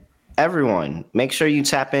 And everyone, make sure you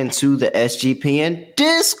tap into the SGPN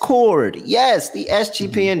Discord. Yes, the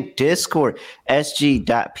SGPN Discord,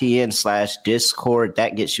 sg.pn/Discord.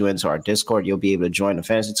 That gets you into our Discord. You'll be able to join the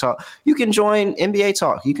fantasy talk. You can join NBA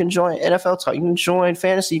talk. You can join NFL talk. You can join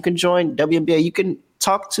fantasy. You can join WNBA. You can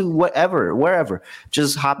talk to whatever, wherever.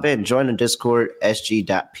 Just hop in, join the Discord,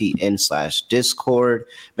 sg.pn/Discord.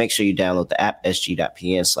 Make sure you download the app,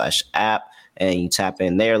 sg.pn/app. And you tap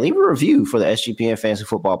in there. Leave a review for the SGPN Fantasy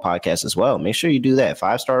Football Podcast as well. Make sure you do that.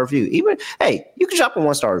 5-star review. Even you can drop a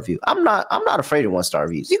 1-star review. I'm not afraid of 1-star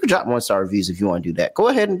reviews. You can drop 1-star reviews if you want to do that. Go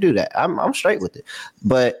ahead and do that. I'm straight with it.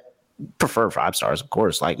 But prefer 5 stars, of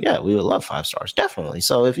course. We would love 5 stars, definitely.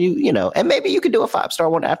 So if you and maybe you could do a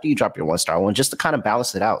 5-star one after you drop your 1-star one, just to kind of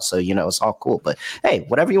balance it out. So it's all cool. But hey,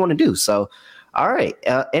 whatever you want to do. So. All right.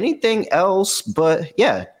 Anything else? But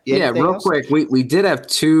yeah. Real quick. We did have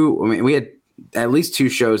 2. I mean, we had at least 2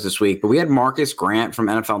 shows this week, but we had Marcus Grant from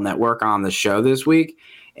NFL Network on the show this week.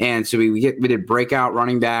 And so we did breakout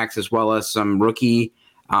running backs as well as some rookie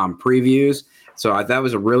previews. So that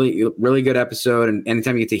was a really, really good episode. And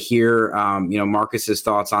anytime you get to hear, Marcus's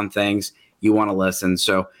thoughts on things, you want to listen.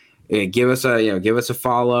 So give us a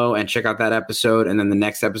follow and check out that episode. And then the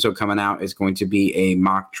next episode coming out is going to be a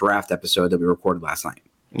mock draft episode that we recorded last night.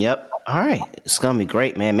 Yep. All right. It's going to be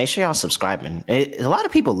great, man. Make sure y'all subscribe. A lot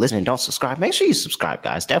of people listening don't subscribe. Make sure you subscribe,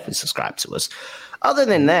 guys. Definitely subscribe to us. Other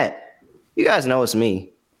than that, you guys know it's me.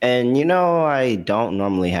 And I don't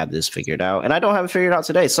normally have this figured out. And I don't have it figured out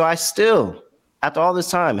today. So I still, after all this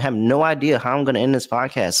time, have no idea how I'm going to end this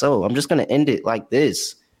podcast. So I'm just going to end it like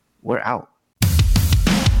this. We're out.